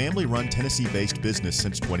 is a family-run Tennessee-based business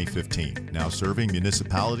since 2015. Now serving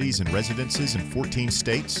municipalities and residences in 14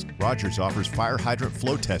 states, Rogers offers fire hydrant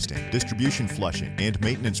flow testing, distribution flushing, and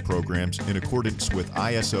maintenance programs in accordance with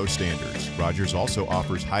ISO standards. Rogers also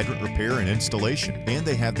offers hydrant repair and installation, and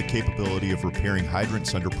they have the capability of repairing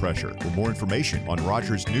hydrants under pressure. For more information on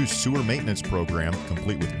Rogers' new sewer maintenance program,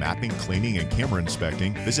 complete with mapping, cleaning, and camera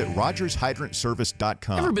inspecting, visit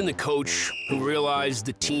RogersHydrantService.com. Ever been the coach who realized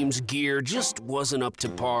the team's gear just wasn't up to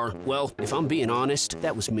par? Well, if I'm being honest,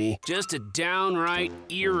 that was me. Just a downright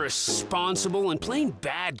irresponsible and plain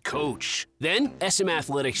bad coach. Then, SM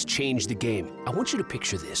Athletics changed the game. I want you to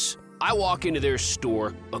picture this. I walk into their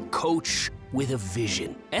store, a coach with a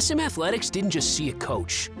vision. SM Athletics didn't just see a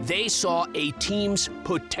coach. They saw a team's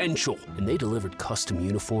potential, and they delivered custom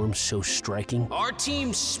uniforms so striking. Our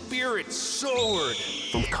team's spirit soared.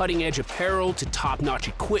 From cutting-edge apparel to top-notch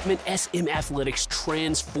equipment, SM Athletics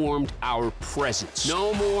transformed our presence.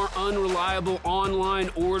 No more unreliable online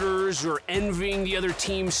orders or envying the other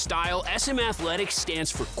team's style. SM Athletics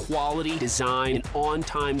stands for quality, design, and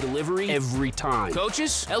on-time delivery every time.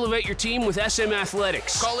 Coaches, elevate your team with SM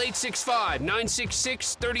Athletics. Call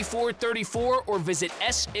 865-966-3434 or visit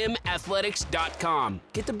smathletics.com.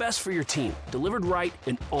 Get the best for your team, delivered right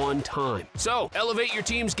and on time. So, elevate your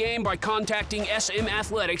team's game by contacting SM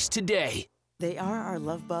Athletics today. They are our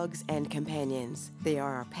love bugs and companions. They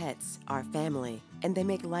are our pets, our family, and they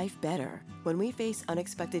make life better. When we face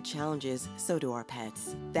unexpected challenges, so do our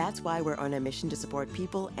pets. That's why we're on a mission to support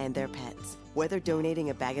people and their pets. Whether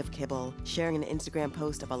donating a bag of kibble, sharing an Instagram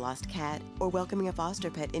post of a lost cat, or welcoming a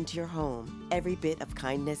foster pet into your home, every bit of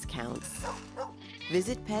kindness counts.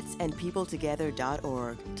 Visit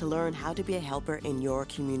petsandpeopletogether.org to learn how to be a helper in your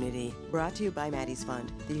community. Brought to you by Maddie's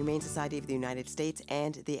Fund, the Humane Society of the United States,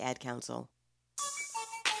 and the Ad Council.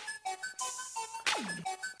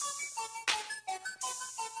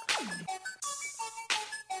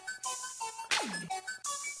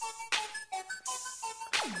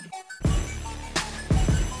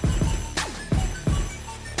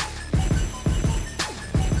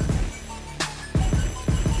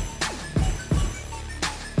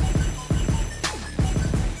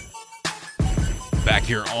 Back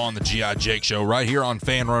here on the G.I. Jake Show, right here on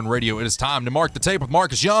Fanrun Radio. It is time to mark the tape with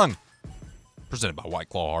Marcus Young, presented by White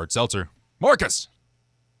Claw Hard Seltzer. Marcus.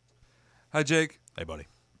 Hi, Jake. Hey, buddy.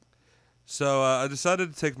 So I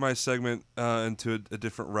decided to take my segment into a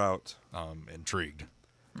different route. I'm intrigued.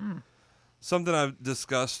 Something I've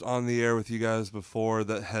discussed on the air with you guys before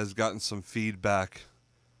that has gotten some feedback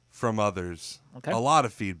from others. Okay. A lot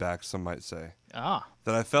of feedback, some might say. Ah.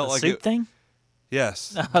 That I felt The like soup thing?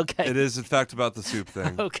 Yes. Okay. It is, in fact, about the soup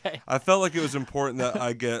thing. Okay. I felt like it was important that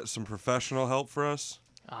I get some professional help for us.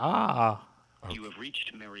 Ah. You have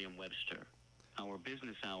reached Merriam-Webster. Our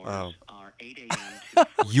business hours are 8 a.m. to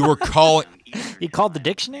You were calling. He called the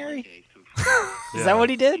dictionary? Is that what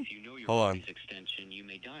he did? If you know your Hold on. party's extension, you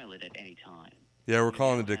may dial it at any time. Yeah, we're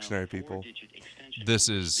calling the dictionary, people. This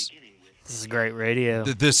is great radio.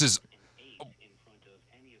 This is.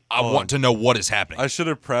 I want to know what is happening. I should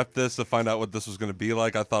have prepped this to find out what this was going to be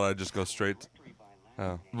like. I thought I'd just go straight.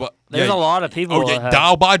 Oh. What? There's a lot of people. Oh, yeah. that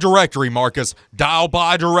Dial by directory, Marcus. Dial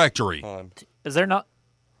by directory. Hold on. Is there not?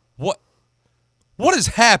 What is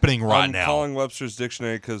happening right I'm now? calling Webster's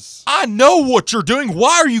Dictionary because I know what you're doing.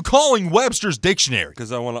 Why are you calling Webster's Dictionary?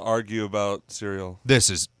 I want to argue about cereal.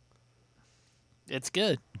 This is It's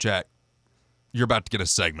good. Jack. You're about to get a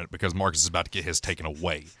segment because Marcus is about to get his taken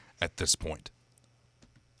away at this point.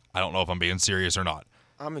 I don't know if I'm being serious or not.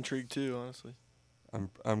 I'm intrigued too, honestly.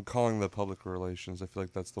 I'm calling the public relations. I feel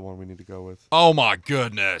like that's the one we need to go with. Oh my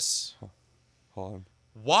goodness. Hold on.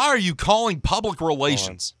 Why are you calling public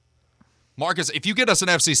relations? Marcus, if you get us an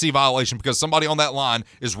FCC violation because somebody on that line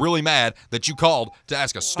is really mad that you called to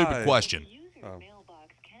ask a stupid question.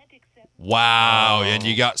 Wow, and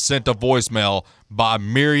you got sent a voicemail by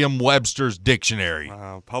Merriam-Webster's Dictionary.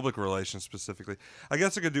 Wow, public relations specifically. I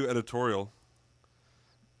guess I could do editorial.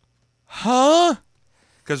 Huh?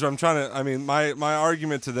 Because I'm trying to, my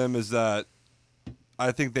argument to them is that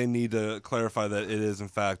I think they need to clarify that it is, in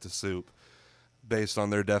fact, a soup. Based on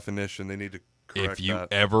their definition, they need to correct If you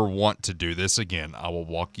that. ever want to do this again, I will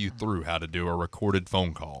walk you through how to do a recorded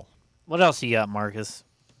phone call. What else you got, Marcus?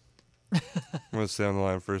 I'm going to stay on the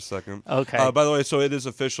line for a second. Okay. By the way, so it is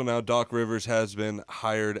official now. Doc Rivers has been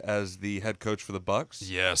hired as the head coach for the Bucks.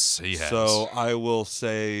 Yes, he has. So I will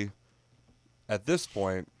say, at this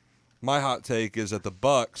point, my hot take is that the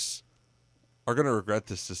Bucks are going to regret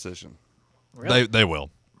this decision. Really? They will.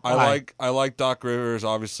 I like Doc Rivers,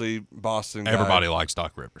 obviously Boston guy, Everybody likes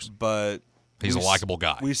Doc Rivers. but He's a likable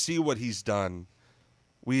guy. We see what he's done.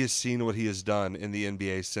 We have seen what he has done in the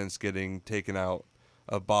NBA since getting taken out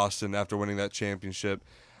of Boston after winning that championship.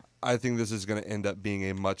 I think this is going to end up being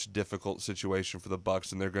a much difficult situation for the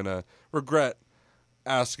Bucks, and they're going to regret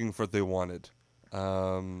asking for what they wanted.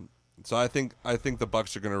 So I think the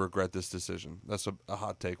Bucks are going to regret this decision. That's a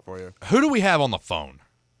hot take for you. Who do we have on the phone?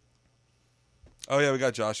 Oh, yeah, we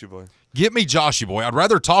got Joshy Boy. Get me Joshy Boy. I'd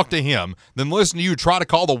rather talk to him than listen to you try to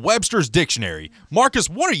call the Webster's Dictionary. Marcus,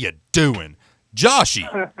 what are you doing? Joshy,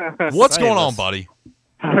 what's going on, buddy?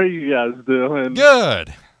 How are you guys doing?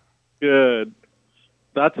 Good. Good.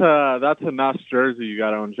 That's a nice jersey you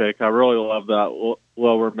got on, Jake. I really love that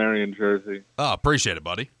Lower Marion jersey. Oh, appreciate it,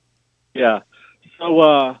 buddy. Yeah.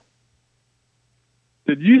 So,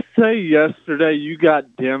 did you say yesterday you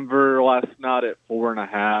got Denver last night at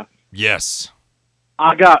 4.5? Yes.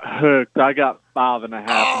 I got hooked. I got 5.5. And they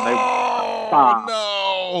Oh, 5.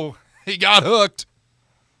 no. He got hooked.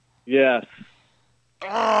 Yes.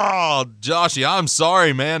 Oh, Joshy, I'm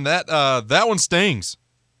sorry, man. That one stings.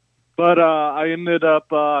 But I ended up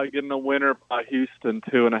getting a winner by Houston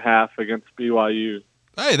 2.5 against BYU.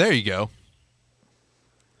 Hey, there you go.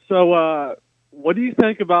 So, what do you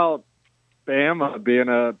think about Bama being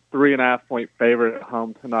a 3.5-point favorite at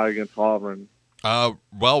home tonight against Auburn?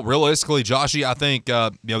 Well, realistically, Joshy, I think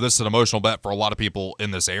this is an emotional bet for a lot of people in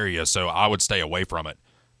this area, so I would stay away from it.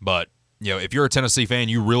 But if you're a Tennessee fan,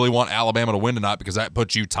 you really want Alabama to win tonight because that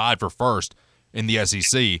puts you tied for first in the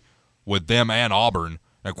SEC with them and Auburn.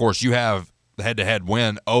 And of course, you have the head-to-head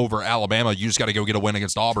win over Alabama. You just got to go get a win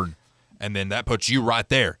against Auburn, and then that puts you right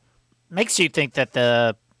there. Makes you think that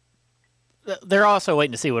they're also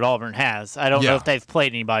waiting to see what Auburn has. I don't know if they've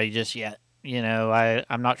played anybody just yet.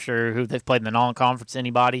 I'm not sure who they've played in the non-conference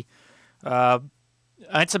anybody.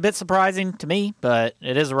 It's a bit surprising to me, but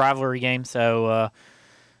it is a rivalry game. So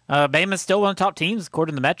Bama's still one of the top teams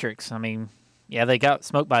according to the metrics. I mean, yeah, they got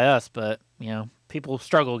smoked by us, but people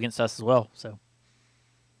struggle against us as well. So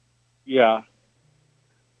yeah.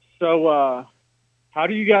 So how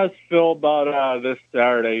do you guys feel about this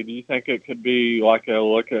Saturday? Do you think it could be like a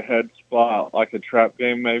look-ahead spot, like a trap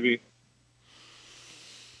game maybe?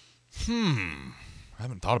 I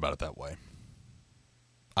haven't thought about it that way.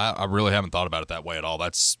 I really haven't thought about it that way at all.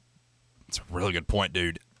 That's a really good point,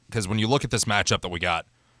 dude. Because when you look at this matchup that we got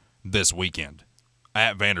this weekend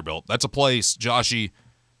at Vanderbilt, that's a place, Joshy,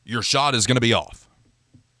 your shot is going to be off.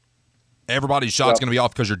 Everybody's shot's going to be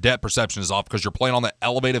off because your depth perception is off because you're playing on the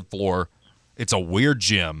elevated floor. It's a weird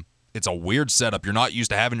gym. It's a weird setup. You're not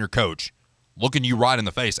used to having your coach looking you right in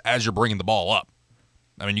the face as you're bringing the ball up.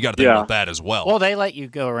 I mean, you got to think about that as well. Well, they let you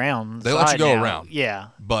go around. They let you go around. Yeah.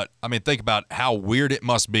 But, I mean, think about how weird it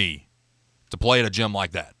must be to play at a gym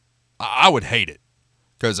like that. I would hate it.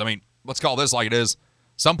 Because, I mean, let's call this like it is.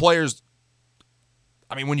 Some players,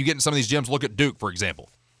 I mean, when you get in some of these gyms, look at Duke, for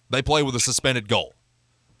example. They play with a suspended goal.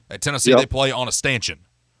 At Tennessee, they play on a stanchion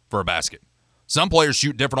for a basket. Some players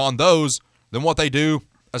shoot different on those than what they do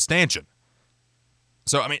a stanchion.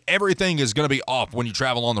 So, I mean, everything is going to be off when you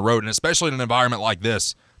travel on the road, and especially in an environment like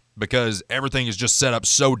this, because everything is just set up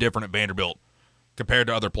so different at Vanderbilt compared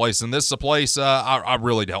to other places. And this is a place I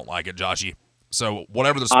really don't like it, Joshy. So,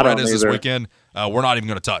 whatever the spread is this weekend, we're not even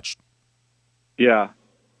going to touch. Yeah.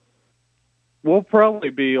 We'll probably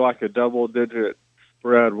be like a double-digit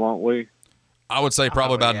spread, won't we? I would say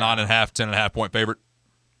probably about 9.5, 10.5 point favorite.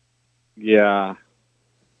 Yeah.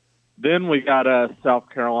 Then we got South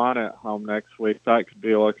Carolina at home next week. That could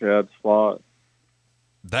be a look-ahead spot.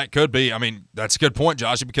 That could be. I mean, that's a good point,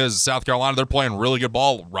 Joshy, because South Carolina, they're playing really good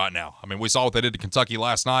ball right now. I mean, we saw what they did to Kentucky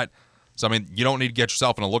last night. So, I mean, you don't need to get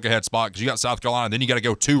yourself in a look-ahead spot because you got South Carolina. Then you got to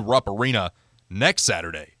go to Rupp Arena next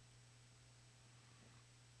Saturday.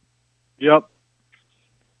 Yep.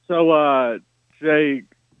 So, Jake,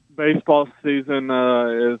 baseball season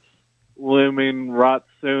is looming right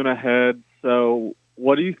soon ahead. So,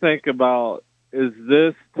 what do you think about, is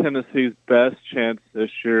this Tennessee's best chance this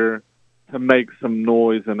year to make some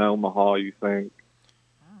noise in Omaha, you think?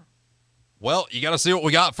 Well, you got to see what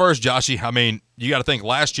we got first, Joshy. I mean, you got to think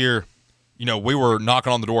last year, we were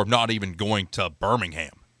knocking on the door of not even going to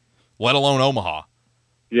Birmingham, let alone Omaha.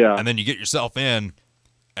 Yeah. And then you get yourself in,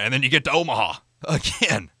 and then you get to Omaha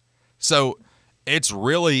again. So it's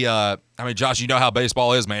really, Josh, you know how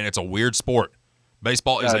baseball is, man. It's a weird sport.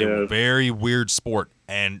 Baseball is a very weird sport,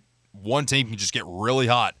 and one team can just get really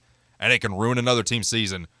hot, and it can ruin another team's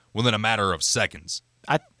season within a matter of seconds.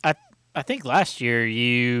 I think last year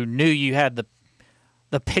you knew you had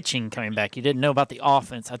the pitching coming back. You didn't know about the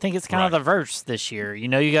offense. I think it's kind of the reverse this year.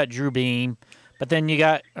 You got Drew Beam, but then you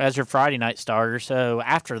got as your Friday night starter. So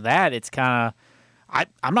after that, it's kind of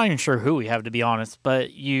I'm not even sure who we have, to be honest,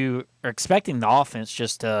 but you are expecting the offense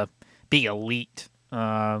just to be elite, go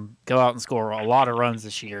out and score a lot of runs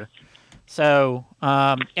this year. So,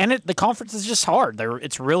 the conference is just hard.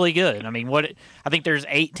 It's really good. I mean, I think there's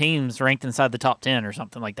 8 teams ranked inside the top 10 or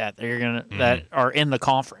something like that. That are in the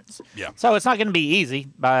conference. Yeah. So it's not going to be easy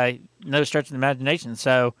by no stretch of the imagination.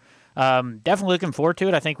 So, definitely looking forward to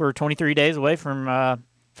it. I think we're 23 days away from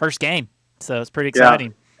first game, so it's pretty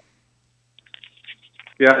exciting.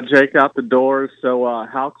 Yeah, Jake, out the doors. So,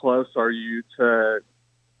 how close are you to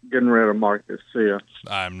getting rid of Marcus? See ya.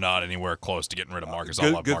 I'm not anywhere close to getting rid of Marcus. I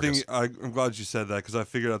Good, love good Marcus. thing. I'm glad you said that because I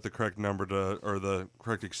figured out the correct number or the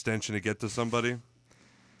correct extension to get to somebody.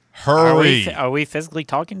 Hurry! Are we physically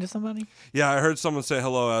talking to somebody? Yeah, I heard someone say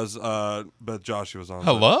hello as but Joshua was on.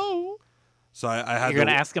 Hello. So I had. You're going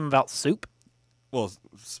to ask him about soup? Well,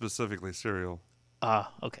 specifically cereal.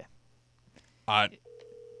 Okay.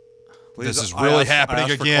 This is really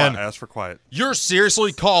happening again. Ask for quiet. You're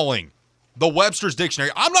seriously calling the Webster's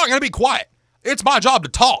Dictionary? I'm not going to be quiet. It's my job to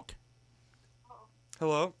talk.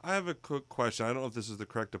 Hello. I have a quick question. I don't know if this is the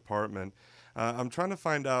correct department. I'm trying to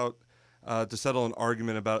find out to settle an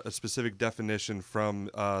argument about a specific definition from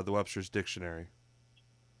the Webster's Dictionary.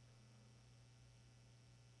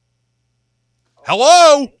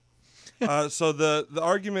 Hello? So the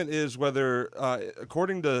argument is whether,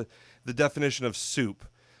 according to the definition of soup,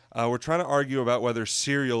 we're trying to argue about whether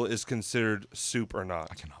cereal is considered soup or not.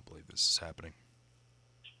 I cannot believe this is happening.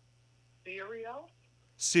 Cereal?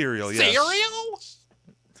 Cereal, yes. Cereal?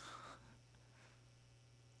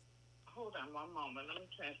 Hold on one moment. Let me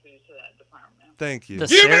transfer you to that department. Thank you.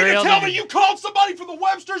 You mean to tell me you called somebody from the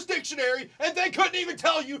Webster's Dictionary and they couldn't even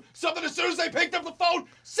tell you something as soon as they picked up the phone?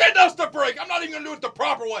 Send us the break. I'm not even going to do it the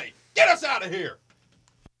proper way. Get us out of here.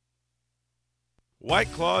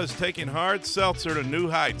 White Claw is taking hard seltzer to new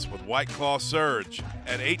heights with White Claw Surge.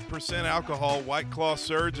 At 8% alcohol, White Claw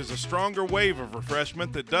Surge is a stronger wave of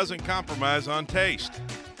refreshment that doesn't compromise on taste.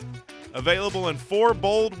 Available in 4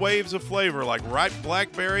 bold waves of flavor like ripe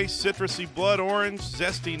blackberry, citrusy blood orange,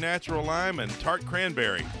 zesty natural lime, and tart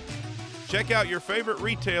cranberry. Check out your favorite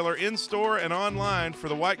retailer in-store and online for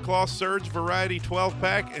the White Claw Surge Variety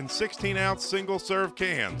 12-pack and 16-ounce single-serve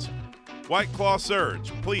cans. White Claw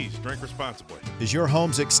Surge. Please drink responsibly. Is your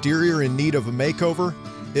home's exterior in need of a makeover?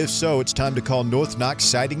 If so, it's time to call North Knox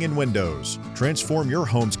Siding and Windows. Transform your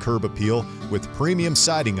home's curb appeal with premium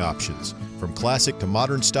siding options. From classic to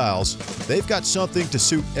modern styles, they've got something to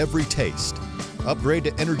suit every taste. Upgrade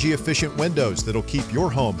to energy-efficient windows that'll keep your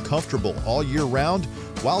home comfortable all year round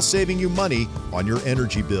while saving you money on your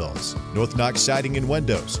energy bills. North Knox Siding and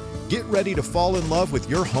Windows. Get ready to fall in love with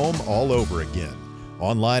your home all over again.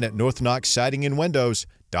 Online at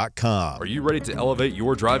northknoxsidingandwindows.com. Are you ready to elevate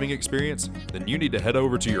your driving experience? Then you need to head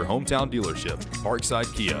over to your hometown dealership,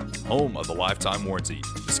 Parkside Kia, home of the lifetime warranty.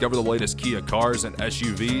 Discover the latest Kia cars and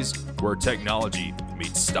SUVs where technology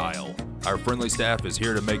meets style. Our friendly staff is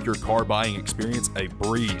here to make your car buying experience a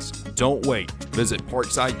breeze. Don't wait. Visit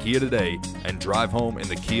Parkside Kia today and drive home in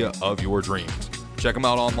the Kia of your dreams. Check them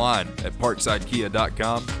out online at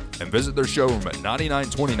parksidekia.com and visit their showroom at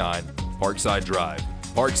 9929 Parkside Drive.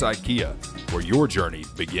 Parkside Kia, where your journey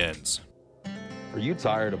begins. Are you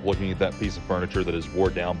tired of looking at that piece of furniture that is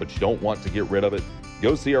worn down but you don't want to get rid of it?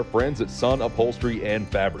 Go see our friends at Sun Upholstery and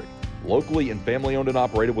Fabric. Locally and family owned and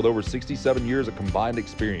operated with over 67 years of combined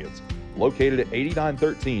experience. Located at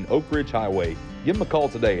 8913 Oak Ridge Highway. Give them a call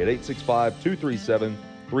today at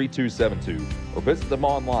 865-237-3272 or visit them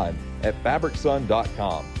online at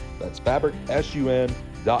fabricsun.com. That's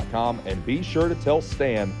fabricsun.com, and be sure to tell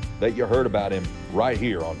Stan that you heard about him right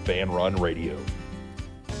here on Fanrun Radio.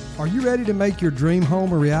 Are you ready to make your dream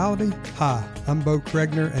home a reality? Hi, I'm Bo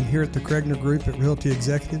Kregner, and here at the Kregner Group at Realty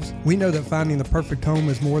Executives, we know that finding the perfect home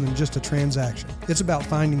is more than just a transaction. It's about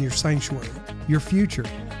finding your sanctuary, your future,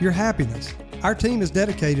 your happiness. Our team is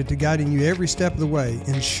dedicated to guiding you every step of the way,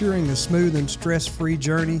 ensuring a smooth and stress-free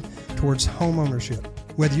journey towards home ownership.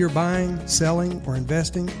 Whether you're buying, selling, or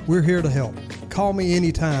investing, we're here to help. Call me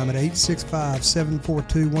anytime at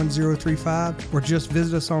 865-742-1035 or just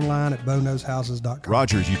visit us online at bonowshouses.com.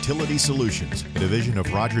 Rogers Utility Solutions, a division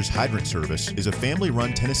of Rogers Hydrant Service, is a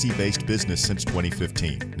family-run Tennessee-based business since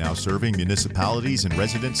 2015. Now serving municipalities and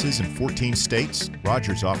residences in 14 states,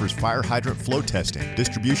 Rogers offers fire hydrant flow testing,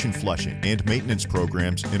 distribution flushing, and maintenance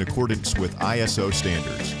programs in accordance with ISO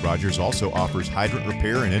standards. Rogers also offers hydrant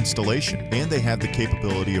repair and installation, and they have the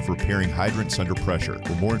capability of repairing hydrants under pressure.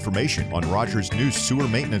 For more information on Rogers' new sewer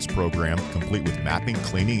maintenance program, complete with mapping,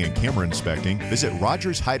 cleaning, and camera inspecting, visit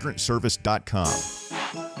rogershydrantservice.com.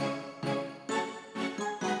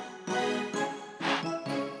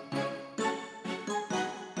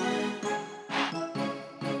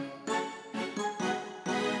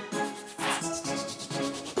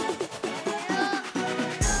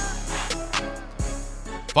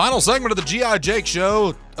 Final segment of the G.I. Jake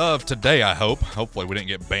show of today, I hope. Hopefully we didn't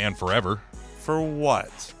get banned forever. For what?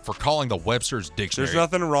 For calling the Webster's Dictionary. There's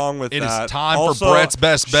nothing wrong with that. that. It is time also, for Brett's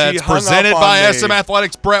Best Bets, she hung presented up on by me. SM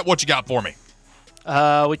Athletics. Brett, what you got for me?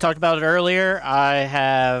 We talked about it earlier. I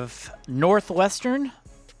have Northwestern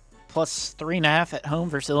plus 3.5 at home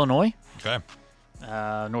versus Illinois. Okay.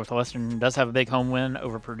 Northwestern does have a big home win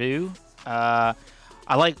over Purdue. I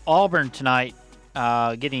like Auburn tonight,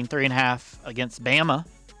 getting 3.5 against Bama.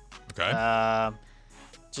 Okay.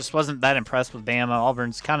 Just wasn't that impressed with Bama.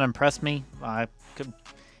 Auburn's kind of impressed me. I could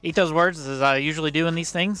eat those words as I usually do in these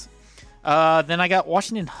things. Then I got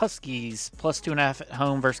Washington Huskies plus 2.5 at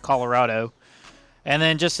home versus Colorado. And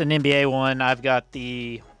then just an NBA one, I've got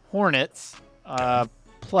the Hornets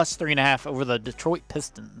plus 3.5 over the Detroit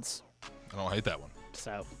Pistons. I don't hate that one.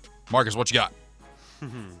 So, Marcus, what you got?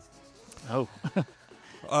 Oh.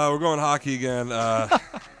 We're going hockey again.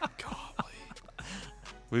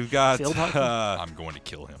 We've got. I'm going to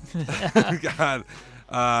kill him.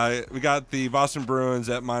 we got the Boston Bruins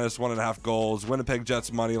at minus 1.5 goals. Winnipeg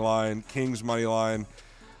Jets money line. Kings money line.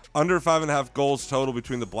 Under 5.5 goals total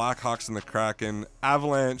between the Blackhawks and the Kraken.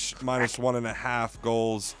 Avalanche minus 1.5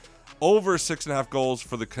 goals. Over 6.5 goals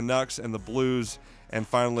for the Canucks and the Blues. And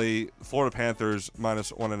finally, Florida Panthers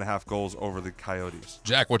minus 1.5 goals over the Coyotes.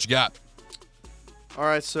 Jack, what you got? All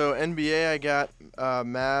right, so NBA, I got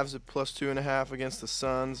Mavs at plus 2.5 against the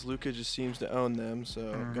Suns. Luka just seems to own them,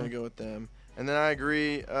 so I'm going to go with them. And then I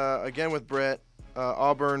agree, again with Brett,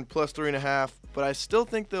 Auburn plus 3.5, but I still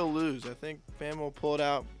think they'll lose. I think Bama will pull it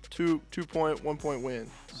out, 2-point, 1-point win.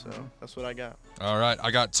 So that's what I got. All right,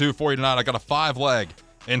 I got two for you tonight. I got a 5-leg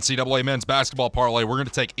NCAA men's basketball parlay. We're going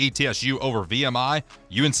to take ETSU over VMI,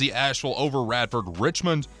 UNC Asheville over Radford,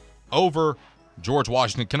 Richmond over George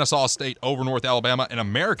Washington, Kennesaw State over North Alabama, and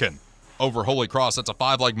American over Holy Cross. That's a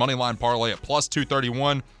 5-leg money line parlay at plus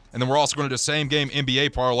 231. And then we're also going to do the same game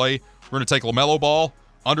NBA parlay. We're going to take LaMelo Ball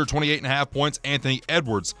under 28.5 points, Anthony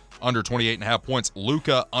Edwards under 28.5 points,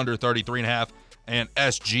 Luka under 33.5, and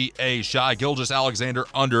SGA Shai Gilgeous-Alexander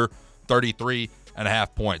under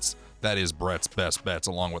 33.5 points. That is Brett's best bets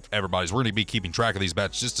along with everybody's. We're going to be keeping track of these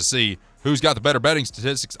bets just to see who's got the better betting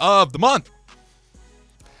statistics of the month.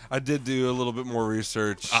 I did do a little bit more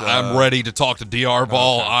research. I'm ready to talk to DR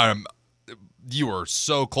Vol. Okay. You are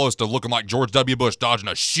so close to looking like George W. Bush dodging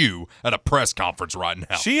a shoe at a press conference right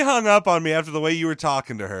now. She hung up on me after the way you were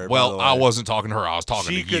talking to her. Well, I wasn't talking to her. I was talking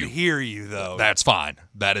to you. She could hear you, though. That's fine.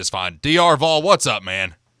 That is fine. DR Vol, what's up,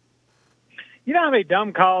 man? You know how many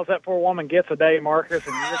dumb calls that poor woman gets a day, Marcus,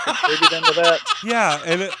 and you're contributing to that?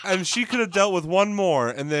 Yeah, and she could have dealt with one more,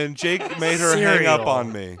 and then Jake made her hang up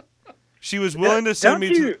on me. She was willing to send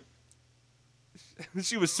me to.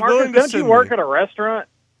 She was willing to don't send you work me. at a restaurant?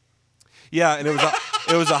 Yeah, and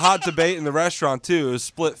it was a hot debate in the restaurant too. It was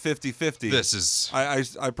split 50-50. This is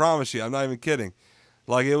I promise you, I'm not even kidding.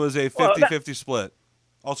 Like it was a 50-50 split.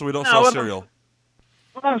 Also, we don't sell cereal.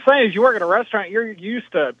 What I'm saying is, you work at a restaurant. You're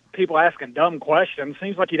used to people asking dumb questions.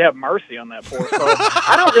 Seems like you'd have mercy on that poor soul.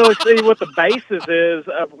 I don't really see what the basis is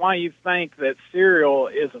of why you think that cereal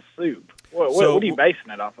is a soup. What are you basing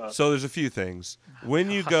it off of? So there's a few things.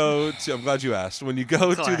 When you go to, I'm glad you asked. When you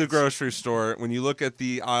go to the grocery store, when you look at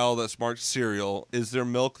the aisle that's marked cereal, is there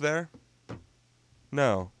milk there?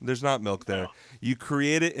 No, there's not milk there. You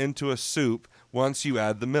create it into a soup once you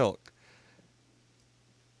add the milk.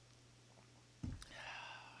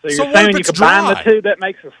 So you're saying you combine the two, that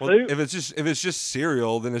makes a soup? Well, if it's just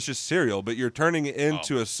cereal, then it's just cereal. But you're turning it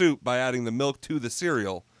into a soup by adding the milk to the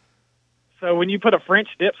cereal. So when you put a French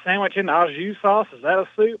dip sandwich in au jus sauce, is that a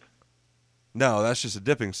soup? No, that's just a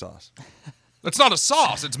dipping sauce. It's not a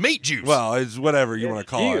sauce. It's meat juice. Well, it's whatever you want to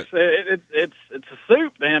call it. It's a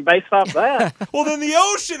soup, then, based off that. Well, then the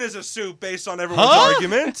ocean is a soup based on everyone's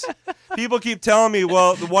argument. People keep telling me,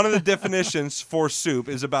 well, one of the definitions for soup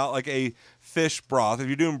is about like a fish broth. If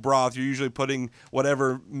you're doing broth, you're usually putting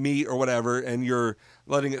whatever meat or whatever, and you're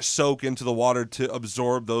letting it soak into the water to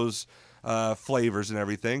absorb those flavors and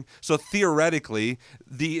everything. So theoretically,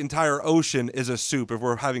 the entire ocean is a soup. If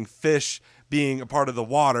we're having fish being a part of the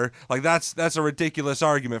water, like that's a ridiculous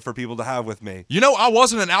argument for people to have with me. You know, I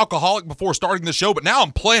wasn't an alcoholic before starting the show, but now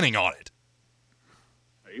I'm planning on it.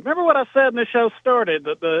 You remember what I said when the show started?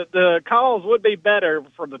 That the calls would be better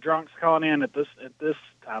for the drunks calling in at this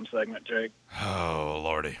time segment, Jake. Oh,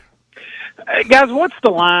 Lordy. Hey, guys, what's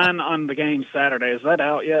the line on the game Saturday? Is that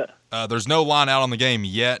out yet? There's no line out on the game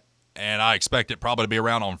yet, and I expect it probably to be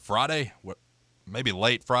around on Friday, maybe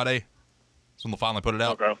late Friday. That's when they'll finally put it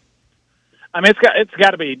out. Okay. I mean, it's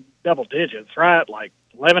got to be double digits, right? Like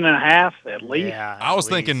 11.5 at least. Yeah, I was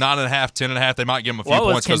thinking 9.5, 10.5. They might give them a few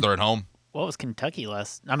points because they're at home. What was Kentucky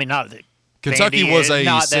last? I mean, not that Kentucky Vandy, was a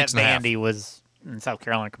not 6.5. that Vandy was in South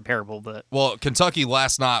Carolina comparable, but Well, Kentucky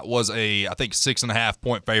last night was I think 6.5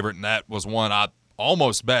 point favorite, and that was one I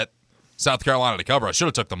almost bet South Carolina to cover. I should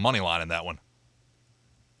have took the money line in that one.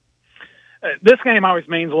 This game always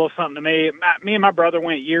means a little something to me. Me and my brother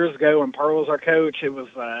went years ago, and Pearl was our coach. It was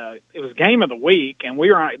game of the week, and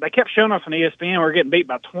they kept showing us on ESPN. We were getting beat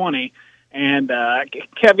by 20, and I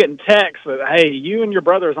kept getting texts that, hey, you and your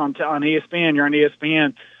brother's on ESPN. You're on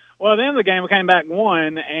ESPN. Well, at the end of the game, we came back and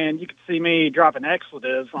won, and you could see me dropping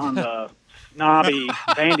expletives on the snobby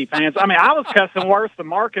Vandy fans. I mean, I was cussing worse than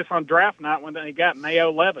Marcus on draft night when he got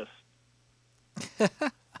Mayo Levis.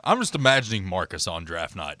 I'm just imagining Marcus on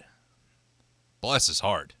draft night. Bless his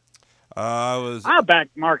heart. I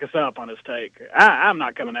backed Marcus up on his take. I'm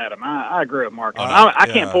not coming at him. I agree with Marcus. I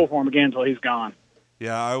can't pull for him again until he's gone.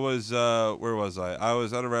 Yeah, I was. Where was I? I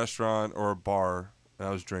was at a restaurant or a bar, and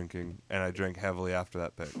I was drinking, and I drank heavily after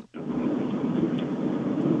that pick.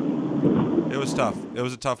 It was tough. It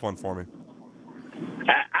was a tough one for me.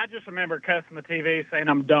 I just remember cussing the TV, saying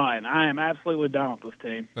I'm done. I am absolutely done with this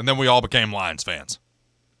team. And then we all became Lions fans.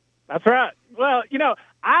 That's right. Well,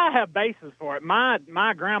 I have basis for it. My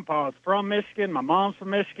grandpa is from Michigan. My mom's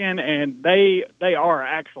from Michigan, and they are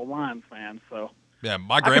actual Lions fans. So yeah,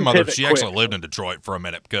 my grandmother, she actually lived in Detroit for a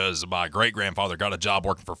minute because my great-grandfather got a job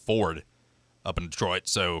working for Ford up in Detroit,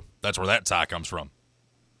 so that's where that tie comes from.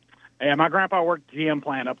 Yeah, my grandpa worked GM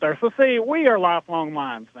plant up there. So, see, we are lifelong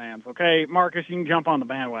Lions fans, okay? Marcus, you can jump on the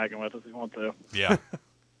bandwagon with us if you want to. Yeah.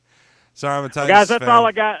 Sorry, I'm a Titans guys, that's fan. all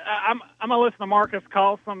I got. I'm going to listen to Marcus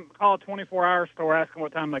call a 24-hour store asking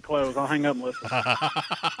what time they close. I'll hang up and listen.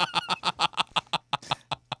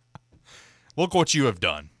 Look what you have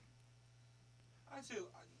done.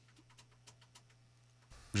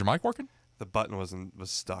 Was your mic working? The button was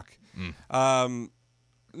stuck.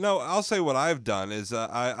 No, I'll say what I've done is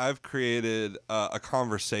I've created a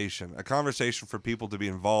conversation for people to be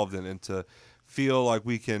involved in and to feel like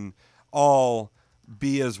we can all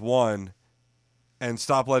be as one and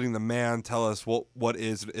stop letting the man tell us what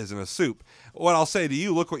is in a soup. What I'll say to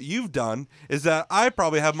you, look what you've done, is that I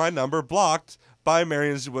probably have my number blocked by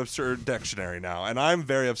Merriam-Webster Dictionary now, and I'm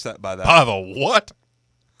very upset by that. By the what?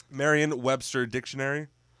 Merriam-Webster Dictionary.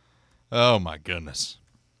 Oh, my goodness.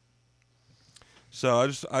 So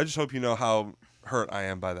I just hope you know how hurt I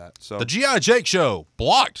am by that. So the G.I. Jake Show,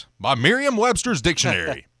 blocked by Merriam-Webster's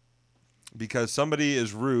Dictionary. Because somebody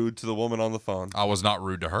is rude to the woman on the phone. I was not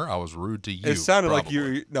rude to her. I was rude to you. It sounded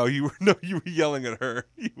probably. like you were yelling at her.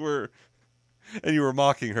 You were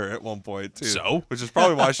mocking her at one point too. So? Which is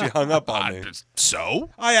probably why she hung up on me. So?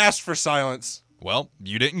 I asked for silence. Well,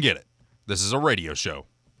 you didn't get it. This is a radio show.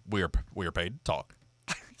 We are paid to talk.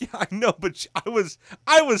 Yeah, I know, but I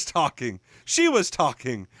was talking. She was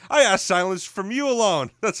talking. I asked silence from you alone.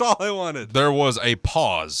 That's all I wanted. There was a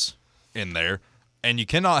pause in there, and you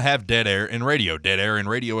cannot have dead air in radio. Dead air in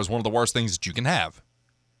radio is one of the worst things that you can have.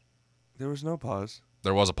 There was no pause.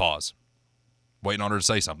 There was a pause. Waiting on her to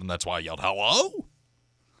say something. That's why I yelled, hello?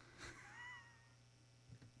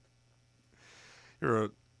 You're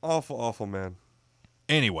an awful, awful man.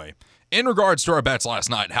 Anyway, in regards to our bets last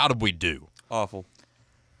night, how did we do? Awful.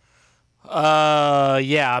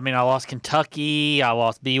 Yeah, I mean, I lost Kentucky, I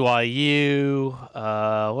lost BYU.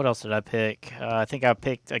 What else did I pick? I think I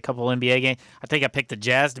picked a couple NBA games. I think I picked the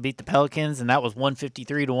Jazz to beat the Pelicans, and that was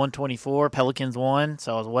 153 to 124. Pelicans won,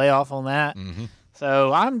 so I was way off on that. Mm-hmm.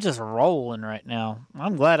 So I'm just rolling right now.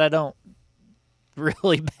 I'm glad I don't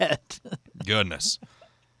really bet. Goodness.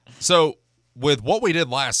 So with what we did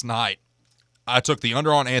last night, I took the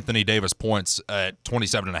under on Anthony Davis points at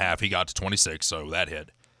 27.5. He got to 26, so that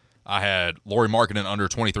hit. I had Lauri Markkanen under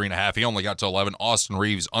 23.5. He only got to 11. Austin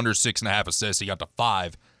Reeves under 6.5 assists. He got to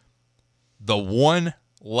 5. The one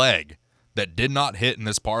leg that did not hit in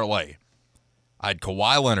this parlay, I had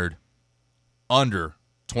Kawhi Leonard under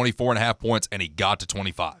 24.5 points, and he got to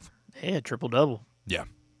 25. Yeah, triple-double. Yeah.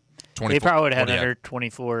 He probably would have had under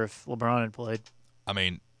 24 if LeBron had played. I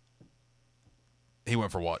mean, he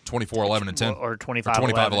went for what? 24, 11, and 10? Or 25,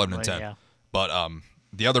 11, and 10. Yeah. But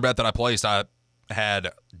the other bet that I placed, I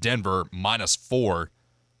had Denver -4.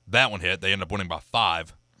 That one hit. They ended up winning by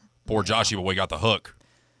 5. Poor Joshua, we got the hook.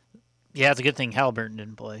 Yeah, it's a good thing Halliburton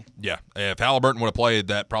didn't play. Yeah, if Halliburton would have played,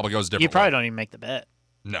 that probably goes different. You probably don't even make the bet.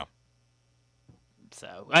 No.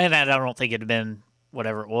 So, and I don't think it'd have been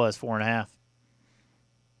whatever it was, 4.5.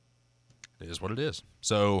 It is what it is.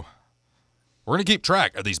 So we're going to keep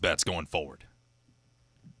track of these bets going forward.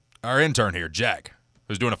 Our intern here, Jack,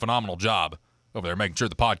 who's doing a phenomenal job over there making sure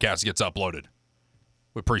the podcast gets uploaded.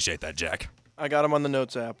 We appreciate that, Jack. I got him on the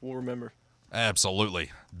notes app. We'll remember.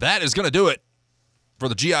 Absolutely. That is going to do it for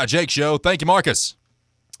the G.I. Jake Show. Thank you, Marcus.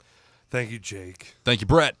 Thank you, Jake. Thank you,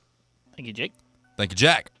 Brett. Thank you, Jake. Thank you,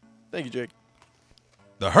 Jack. Thank you, Jake.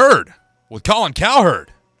 The Herd with Colin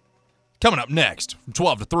Cowherd. Coming up next from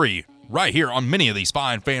 12 to 3, right here on many of these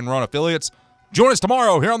fine Fan Run affiliates. Join us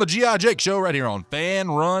tomorrow here on the G.I. Jake Show, right here on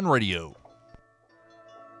Fan Run Radio.